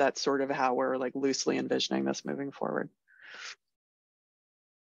roadmap, that's sort of how we're like loosely envisioning this moving forward.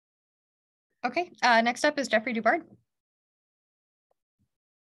 Okay, next up is Jeffrey Dubard.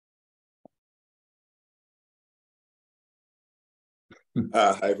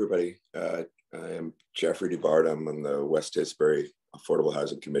 Hi, everybody. I am Jeffrey Dubard. I'm on the West Tisbury Affordable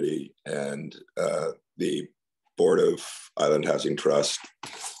Housing Committee and the Board of Island Housing Trust.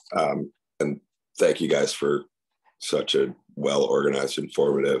 And thank you guys for such a well-organized,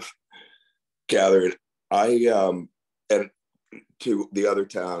 informative gathering. And to the other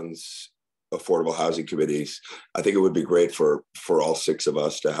towns' affordable housing committees, I think it would be great for all 6 of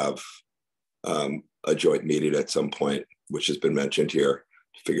us to have a joint meeting at some point, which has been mentioned here,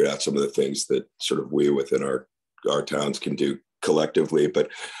 to figure out some of the things that sort of we within our towns can do collectively. But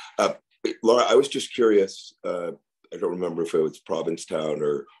Laura, I was just curious, I don't remember if it was Provincetown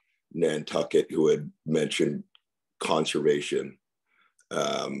or Nantucket who had mentioned conservation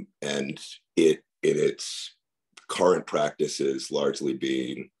and it in its current practices largely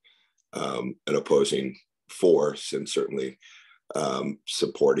being an opposing force and certainly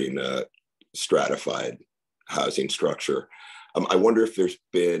supporting a stratified housing structure. I wonder if there's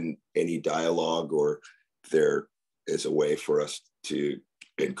been any dialogue or if there is a way for us to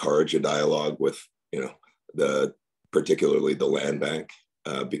encourage a dialogue with, particularly the land bank,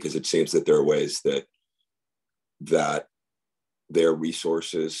 because it seems that there are ways that their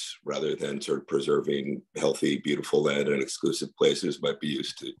resources, rather than sort of preserving healthy, beautiful land and exclusive places, might be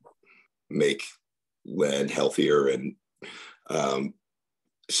used to make land healthier and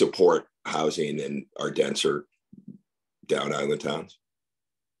support housing in our denser down island towns.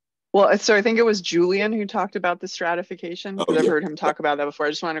 Well, so I think it was Julian who talked about the stratification, because I've heard him talk about that before. I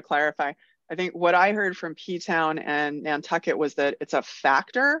just want to clarify. I think what I heard from P-Town and Nantucket was that it's a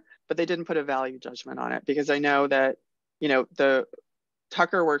factor, but they didn't put a value judgment on it, because I know that, the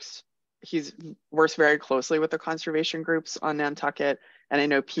Tucker works very closely with the conservation groups on Nantucket. And I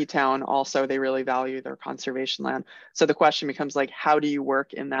know P-Town also, they really value their conservation land. So the question becomes like, how do you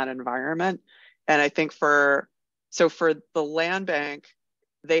work in that environment? And I think for the land bank,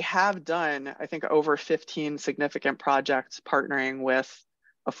 they have done, I think, over 15 significant projects partnering with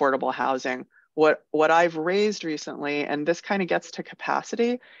affordable housing. What I've raised recently, and this kind of gets to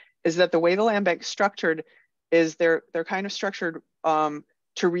capacity, is that the way the land bank's structured is they're kind of structured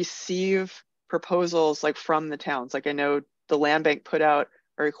to receive proposals like from the towns. Like I know the land bank put out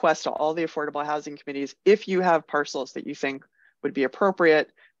a request to all the affordable housing committees, if you have parcels that you think would be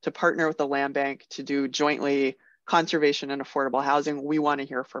appropriate to partner with the land bank to do jointly conservation and affordable housing, we want to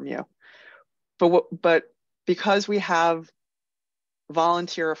hear from you. But because we have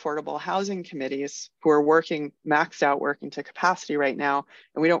volunteer affordable housing committees who are working maxed out, working to capacity right now,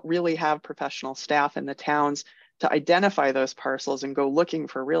 and we don't really have professional staff in the towns to identify those parcels and go looking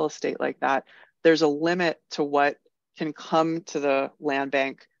for real estate like that, there's a limit to what can come to the land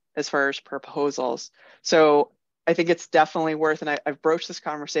bank as far as proposals. So I think it's definitely worth, and I've broached this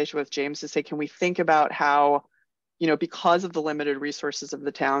conversation with James to say, can we think about how, because of the limited resources of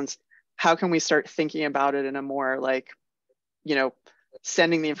the towns, how can we start thinking about it in a more like,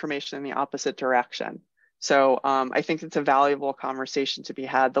 sending the information in the opposite direction. So I think it's a valuable conversation to be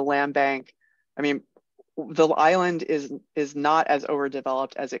had. The land bank, the island is not as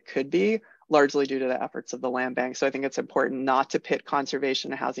overdeveloped as it could be, largely due to the efforts of the land bank. So I think it's important not to pit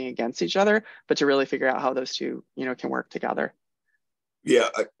conservation and housing against each other, but to really figure out how those two, can work together. Yeah,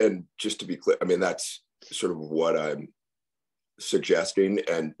 and just to be clear, that's sort of what I'm suggesting,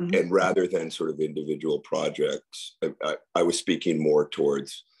 and rather than sort of individual projects, I was speaking more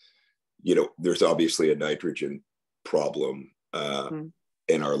towards, there's obviously a nitrogen problem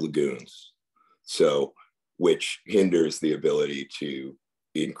in our lagoons, so which hinders the ability to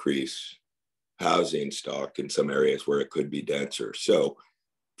increase housing stock in some areas where it could be denser. So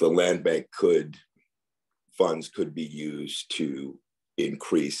the land bank funds could be used to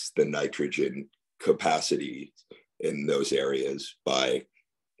increase the nitrogen capacity in those areas by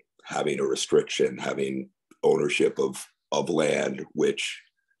having a restriction, having ownership of land, which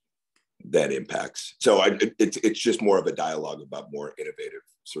then impacts. So it's just more of a dialogue about more innovative,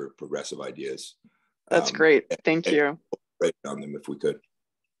 sort of progressive ideas. That's great. Thank you. Write down them if we could.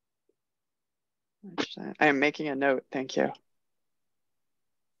 I am making a note. Thank you.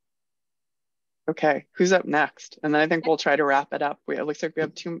 Okay, who's up next? And then I think we'll try to wrap it up. It looks like we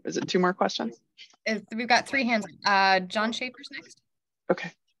have two more questions? We've got 3 hands. John Schaefer's next.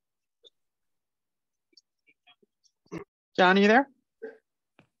 Okay. John, are you there?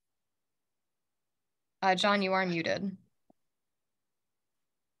 John, you are muted.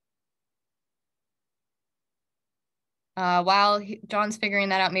 While John's figuring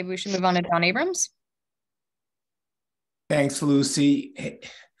that out, maybe we should move on to John Abrams. Thanks, Lucy.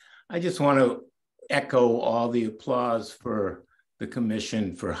 I just want to echo all the applause for the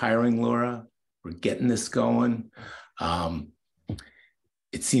commission for hiring Laura, for getting this going.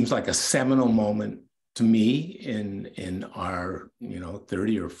 It seems like a seminal moment to me in our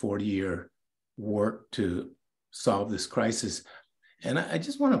 30 or 40 year work to solve this crisis. And I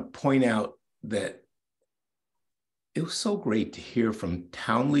just want to point out that it was so great to hear from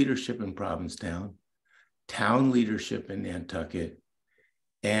town leadership in Provincetown, town leadership in Nantucket,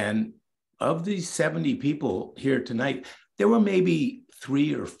 and of these 70 people here tonight, there were maybe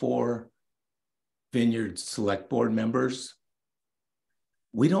 3 or 4 Vineyard Select Board members.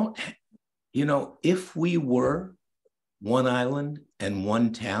 We don't, if we were one island and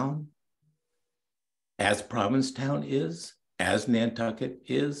one town, as Provincetown is, as Nantucket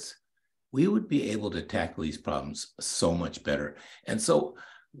is, we would be able to tackle these problems so much better. And so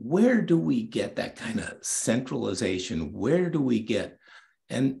where do we get that kind of centralization? Where do we get,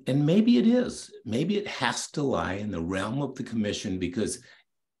 and maybe it has to lie in the realm of the commission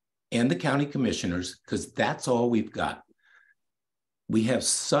and the county commissioners, because that's all we've got. We have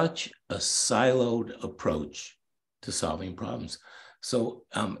such a siloed approach to solving problems. So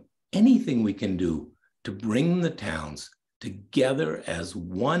anything we can do to bring the towns together as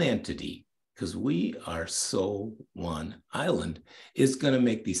one entity, because we are so one island, is going to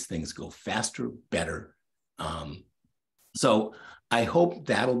make these things go faster, better. So I hope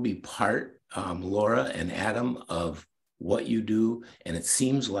that'll be part, Laura and Adam, of what you do. And it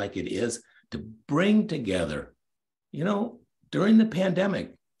seems like it is, to bring together, during the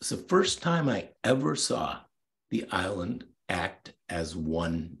pandemic, it's the first time I ever saw the island act as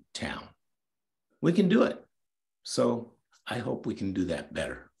one town. We can do it. So I hope we can do that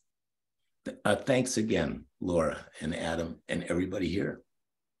better. Thanks again, Laura and Adam and everybody here.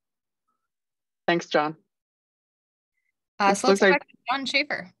 Thanks, John. So let's go back to John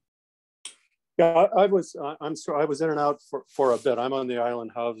Schaefer. Yeah, I'm sorry, I was in and out for a bit. I'm on the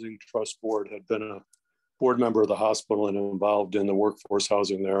Island Housing Trust Board, had been a board member of the hospital and involved in the workforce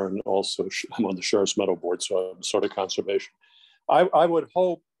housing there. And also I'm on the Sheriff's Meadow Board, so I'm sort of conservation. I would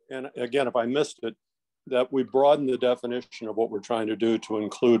hope, and again, if I missed it, that we broaden the definition of what we're trying to do to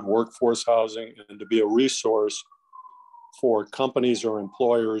include workforce housing and to be a resource for companies or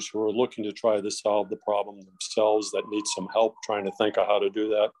employers who are looking to try to solve the problem themselves, that need some help trying to think of how to do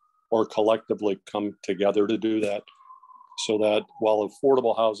that, or collectively come together to do that. So that while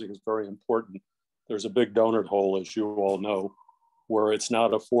affordable housing is very important, there's a big donut hole, as you all know, where it's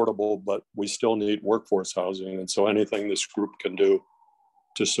not affordable, but we still need workforce housing. And so anything this group can do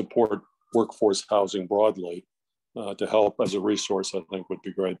to support workforce housing broadly to help as a resource, I think would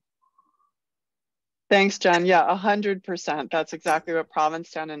be great. Thanks, Jen. Yeah, 100%. That's exactly what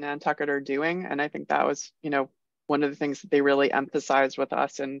Provincetown and Nantucket are doing. And I think that was, one of the things that they really emphasized with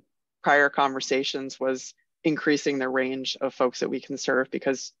us in prior conversations was increasing the range of folks that we can serve,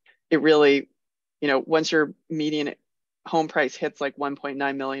 because it really, once your median home price hits like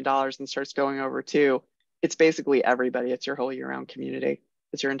 $1.9 million and starts going over 2, it's basically everybody. It's your whole year-round community.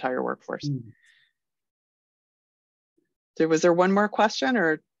 It's your entire workforce. So was there one more question,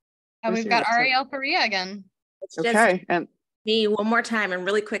 or? We've got Ariel Perea again. Okay, and me one more time and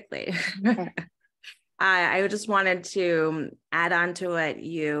really quickly. Okay. I just wanted to add on to what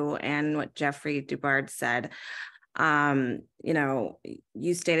you and what Jeffrey Dubard said.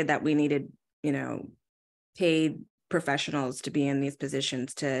 You stated that we needed, paid professionals to be in these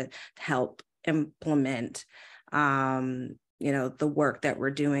positions to help implement, the work that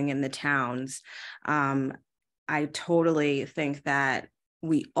we're doing in the towns. I totally think that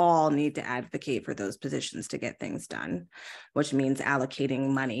we all need to advocate for those positions to get things done, which means allocating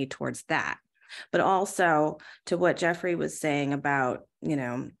money towards that. But also to what Jeffrey was saying about,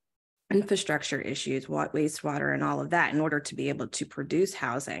 infrastructure issues, wastewater and all of that, in order to be able to produce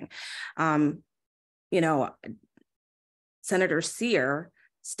housing. Senator Sear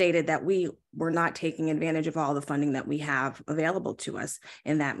stated that we were not taking advantage of all the funding that we have available to us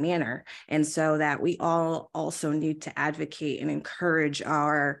in that manner. And so that we all also need to advocate and encourage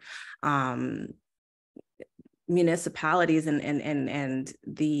our municipalities and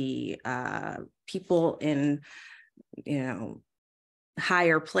the people in,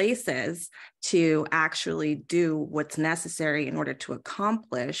 higher places to actually do what's necessary in order to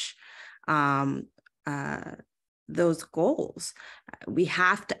accomplish those goals. We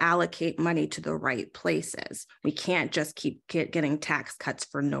have to allocate money to the right places. We can't just keep getting tax cuts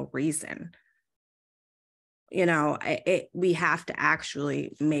for no reason. We have to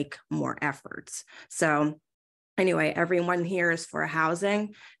actually make more efforts. So anyway, everyone here is for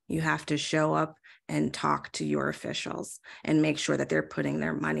housing. You have to show up and talk to your officials and make sure that they're putting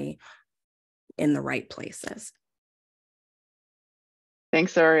their money in the right places.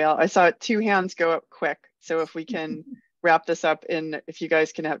 Thanks, Ariel. I saw 2 hands go up quick. So if we can wrap this up if you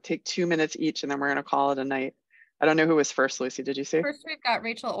guys can take 2 minutes each, and then we're going to call it a night. I don't know who was first, Lucy. Did you see? First, we've got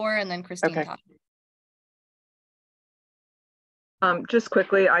Rachel Orr and then Christine Todd. Just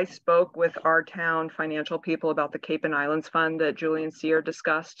quickly, I spoke with our town financial people about the Cape and Islands Fund that Julian Sear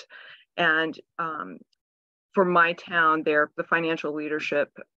discussed. And for my town there, the financial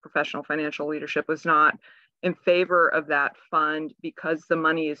leadership, professional financial leadership was not in favor of that fund because the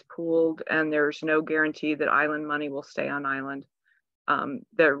money is pooled and there's no guarantee that island money will stay on island.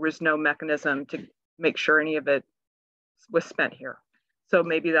 There was no mechanism to make sure any of it was spent here. So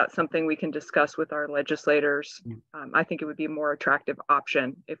maybe that's something we can discuss with our legislators. I think it would be a more attractive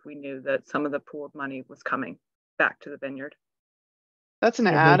option if we knew that some of the pooled money was coming back to the Vineyard. That's an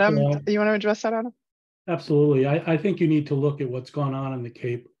Adam. You want to address that, Adam? Absolutely. I think you need to look at what's gone on in the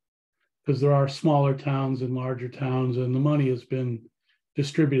Cape, because there are smaller towns and larger towns, and the money has been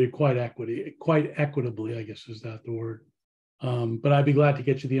distributed quite equitably, I guess is that the word. But I'd be glad to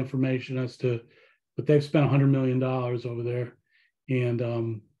get you the information as to, but they've spent $100 million over there.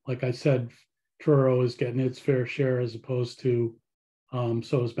 And like I said, Truro is getting its fair share as opposed to,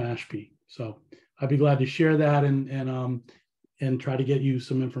 so is Mashpee. So I'd be glad to share that and try to get you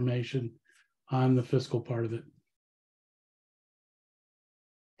some information on the fiscal part of it.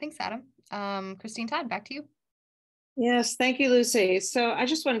 Thanks, Adam. Christine Todd, back to you. Yes, thank you, Lucy. So I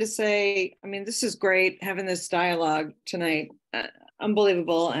just wanted to say, I mean, this is great having this dialogue tonight.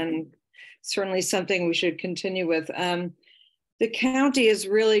 Unbelievable, and certainly something we should continue with. The county is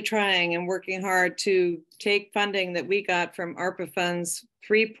really trying and working hard to take funding that we got from ARPA funds,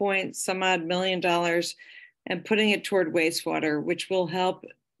 $3-some-odd million, and putting it toward wastewater, which will help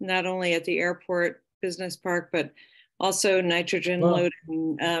not only at the airport business park, but also nitrogen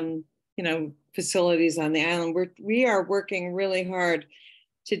loading, facilities on the island. We are working really hard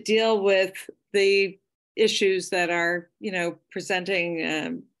to deal with the issues that are,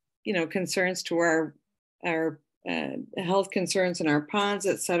 presenting, concerns to our health concerns in our ponds,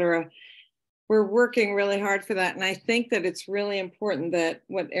 et cetera. We're working really hard for that. And I think that it's really important that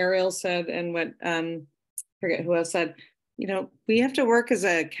what Ariel said and what, forget who else said, we have to work as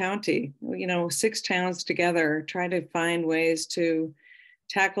a county, 6 towns together, try to find ways to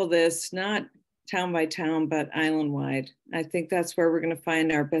tackle this, not town by town, but island wide. I think that's where we're going to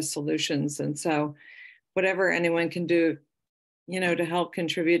find our best solutions. And so whatever anyone can do, to help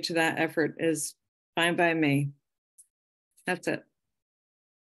contribute to that effort is fine by me. That's it.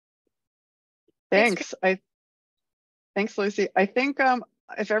 Thanks. Thanks, Lucy. I think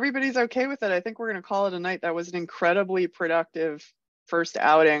if everybody's okay with it, I think we're going to call it a night. That was an incredibly productive first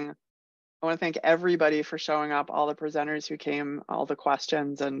outing. I want to thank everybody for showing up, all the presenters who came, all the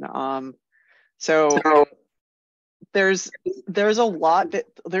questions, and so there's a lot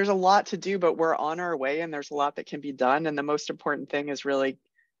to do, but we're on our way, and there's a lot that can be done. And the most important thing is really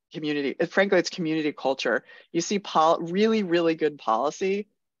community. Frankly, it's community culture. You see really, really good policy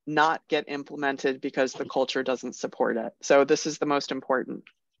not get implemented because the culture doesn't support it. So this is the most important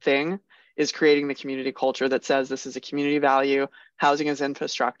thing, is creating the community culture that says this is a community value, housing is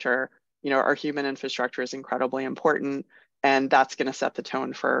infrastructure, our human infrastructure is incredibly important, and that's going to set the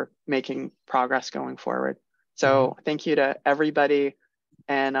tone for making progress going forward. So thank you to everybody.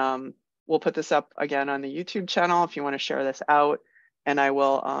 And we'll put this up again on the YouTube channel if you want to share this out. And I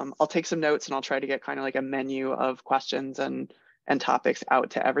will, I'll take some notes and I'll try to get kind of like a menu of questions and topics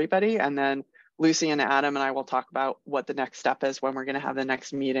out to everybody. And then Lucy and Adam and I will talk about what the next step is, when we're going to have the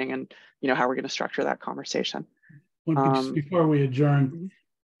next meeting, and how we're going to structure that conversation. Just before we adjourn,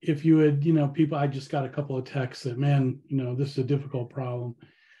 if you had, people, I just got a couple of texts that, man, this is a difficult problem,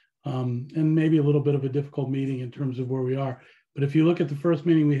 and maybe a little bit of a difficult meeting in terms of where we are. But if you look at the first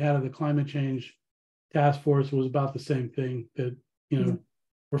meeting we had of the climate change task force, it was about the same thing, that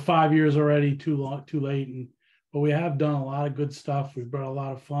we're 5 years already, too late. But we have done a lot of good stuff. We've brought a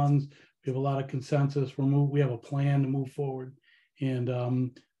lot of funds. We have a lot of consensus. We have a plan to move forward,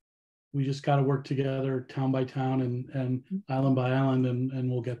 and we just got to work together, town by town and island by island, and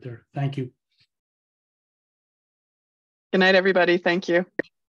we'll get there. Thank you. Good night, everybody. Thank you.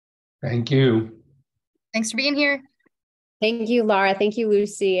 Thank you. Thanks for being here. Thank you, Laura. Thank you,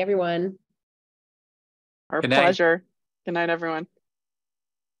 Lucy, everyone. Our pleasure. Good night, everyone.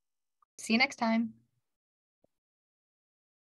 See you next time.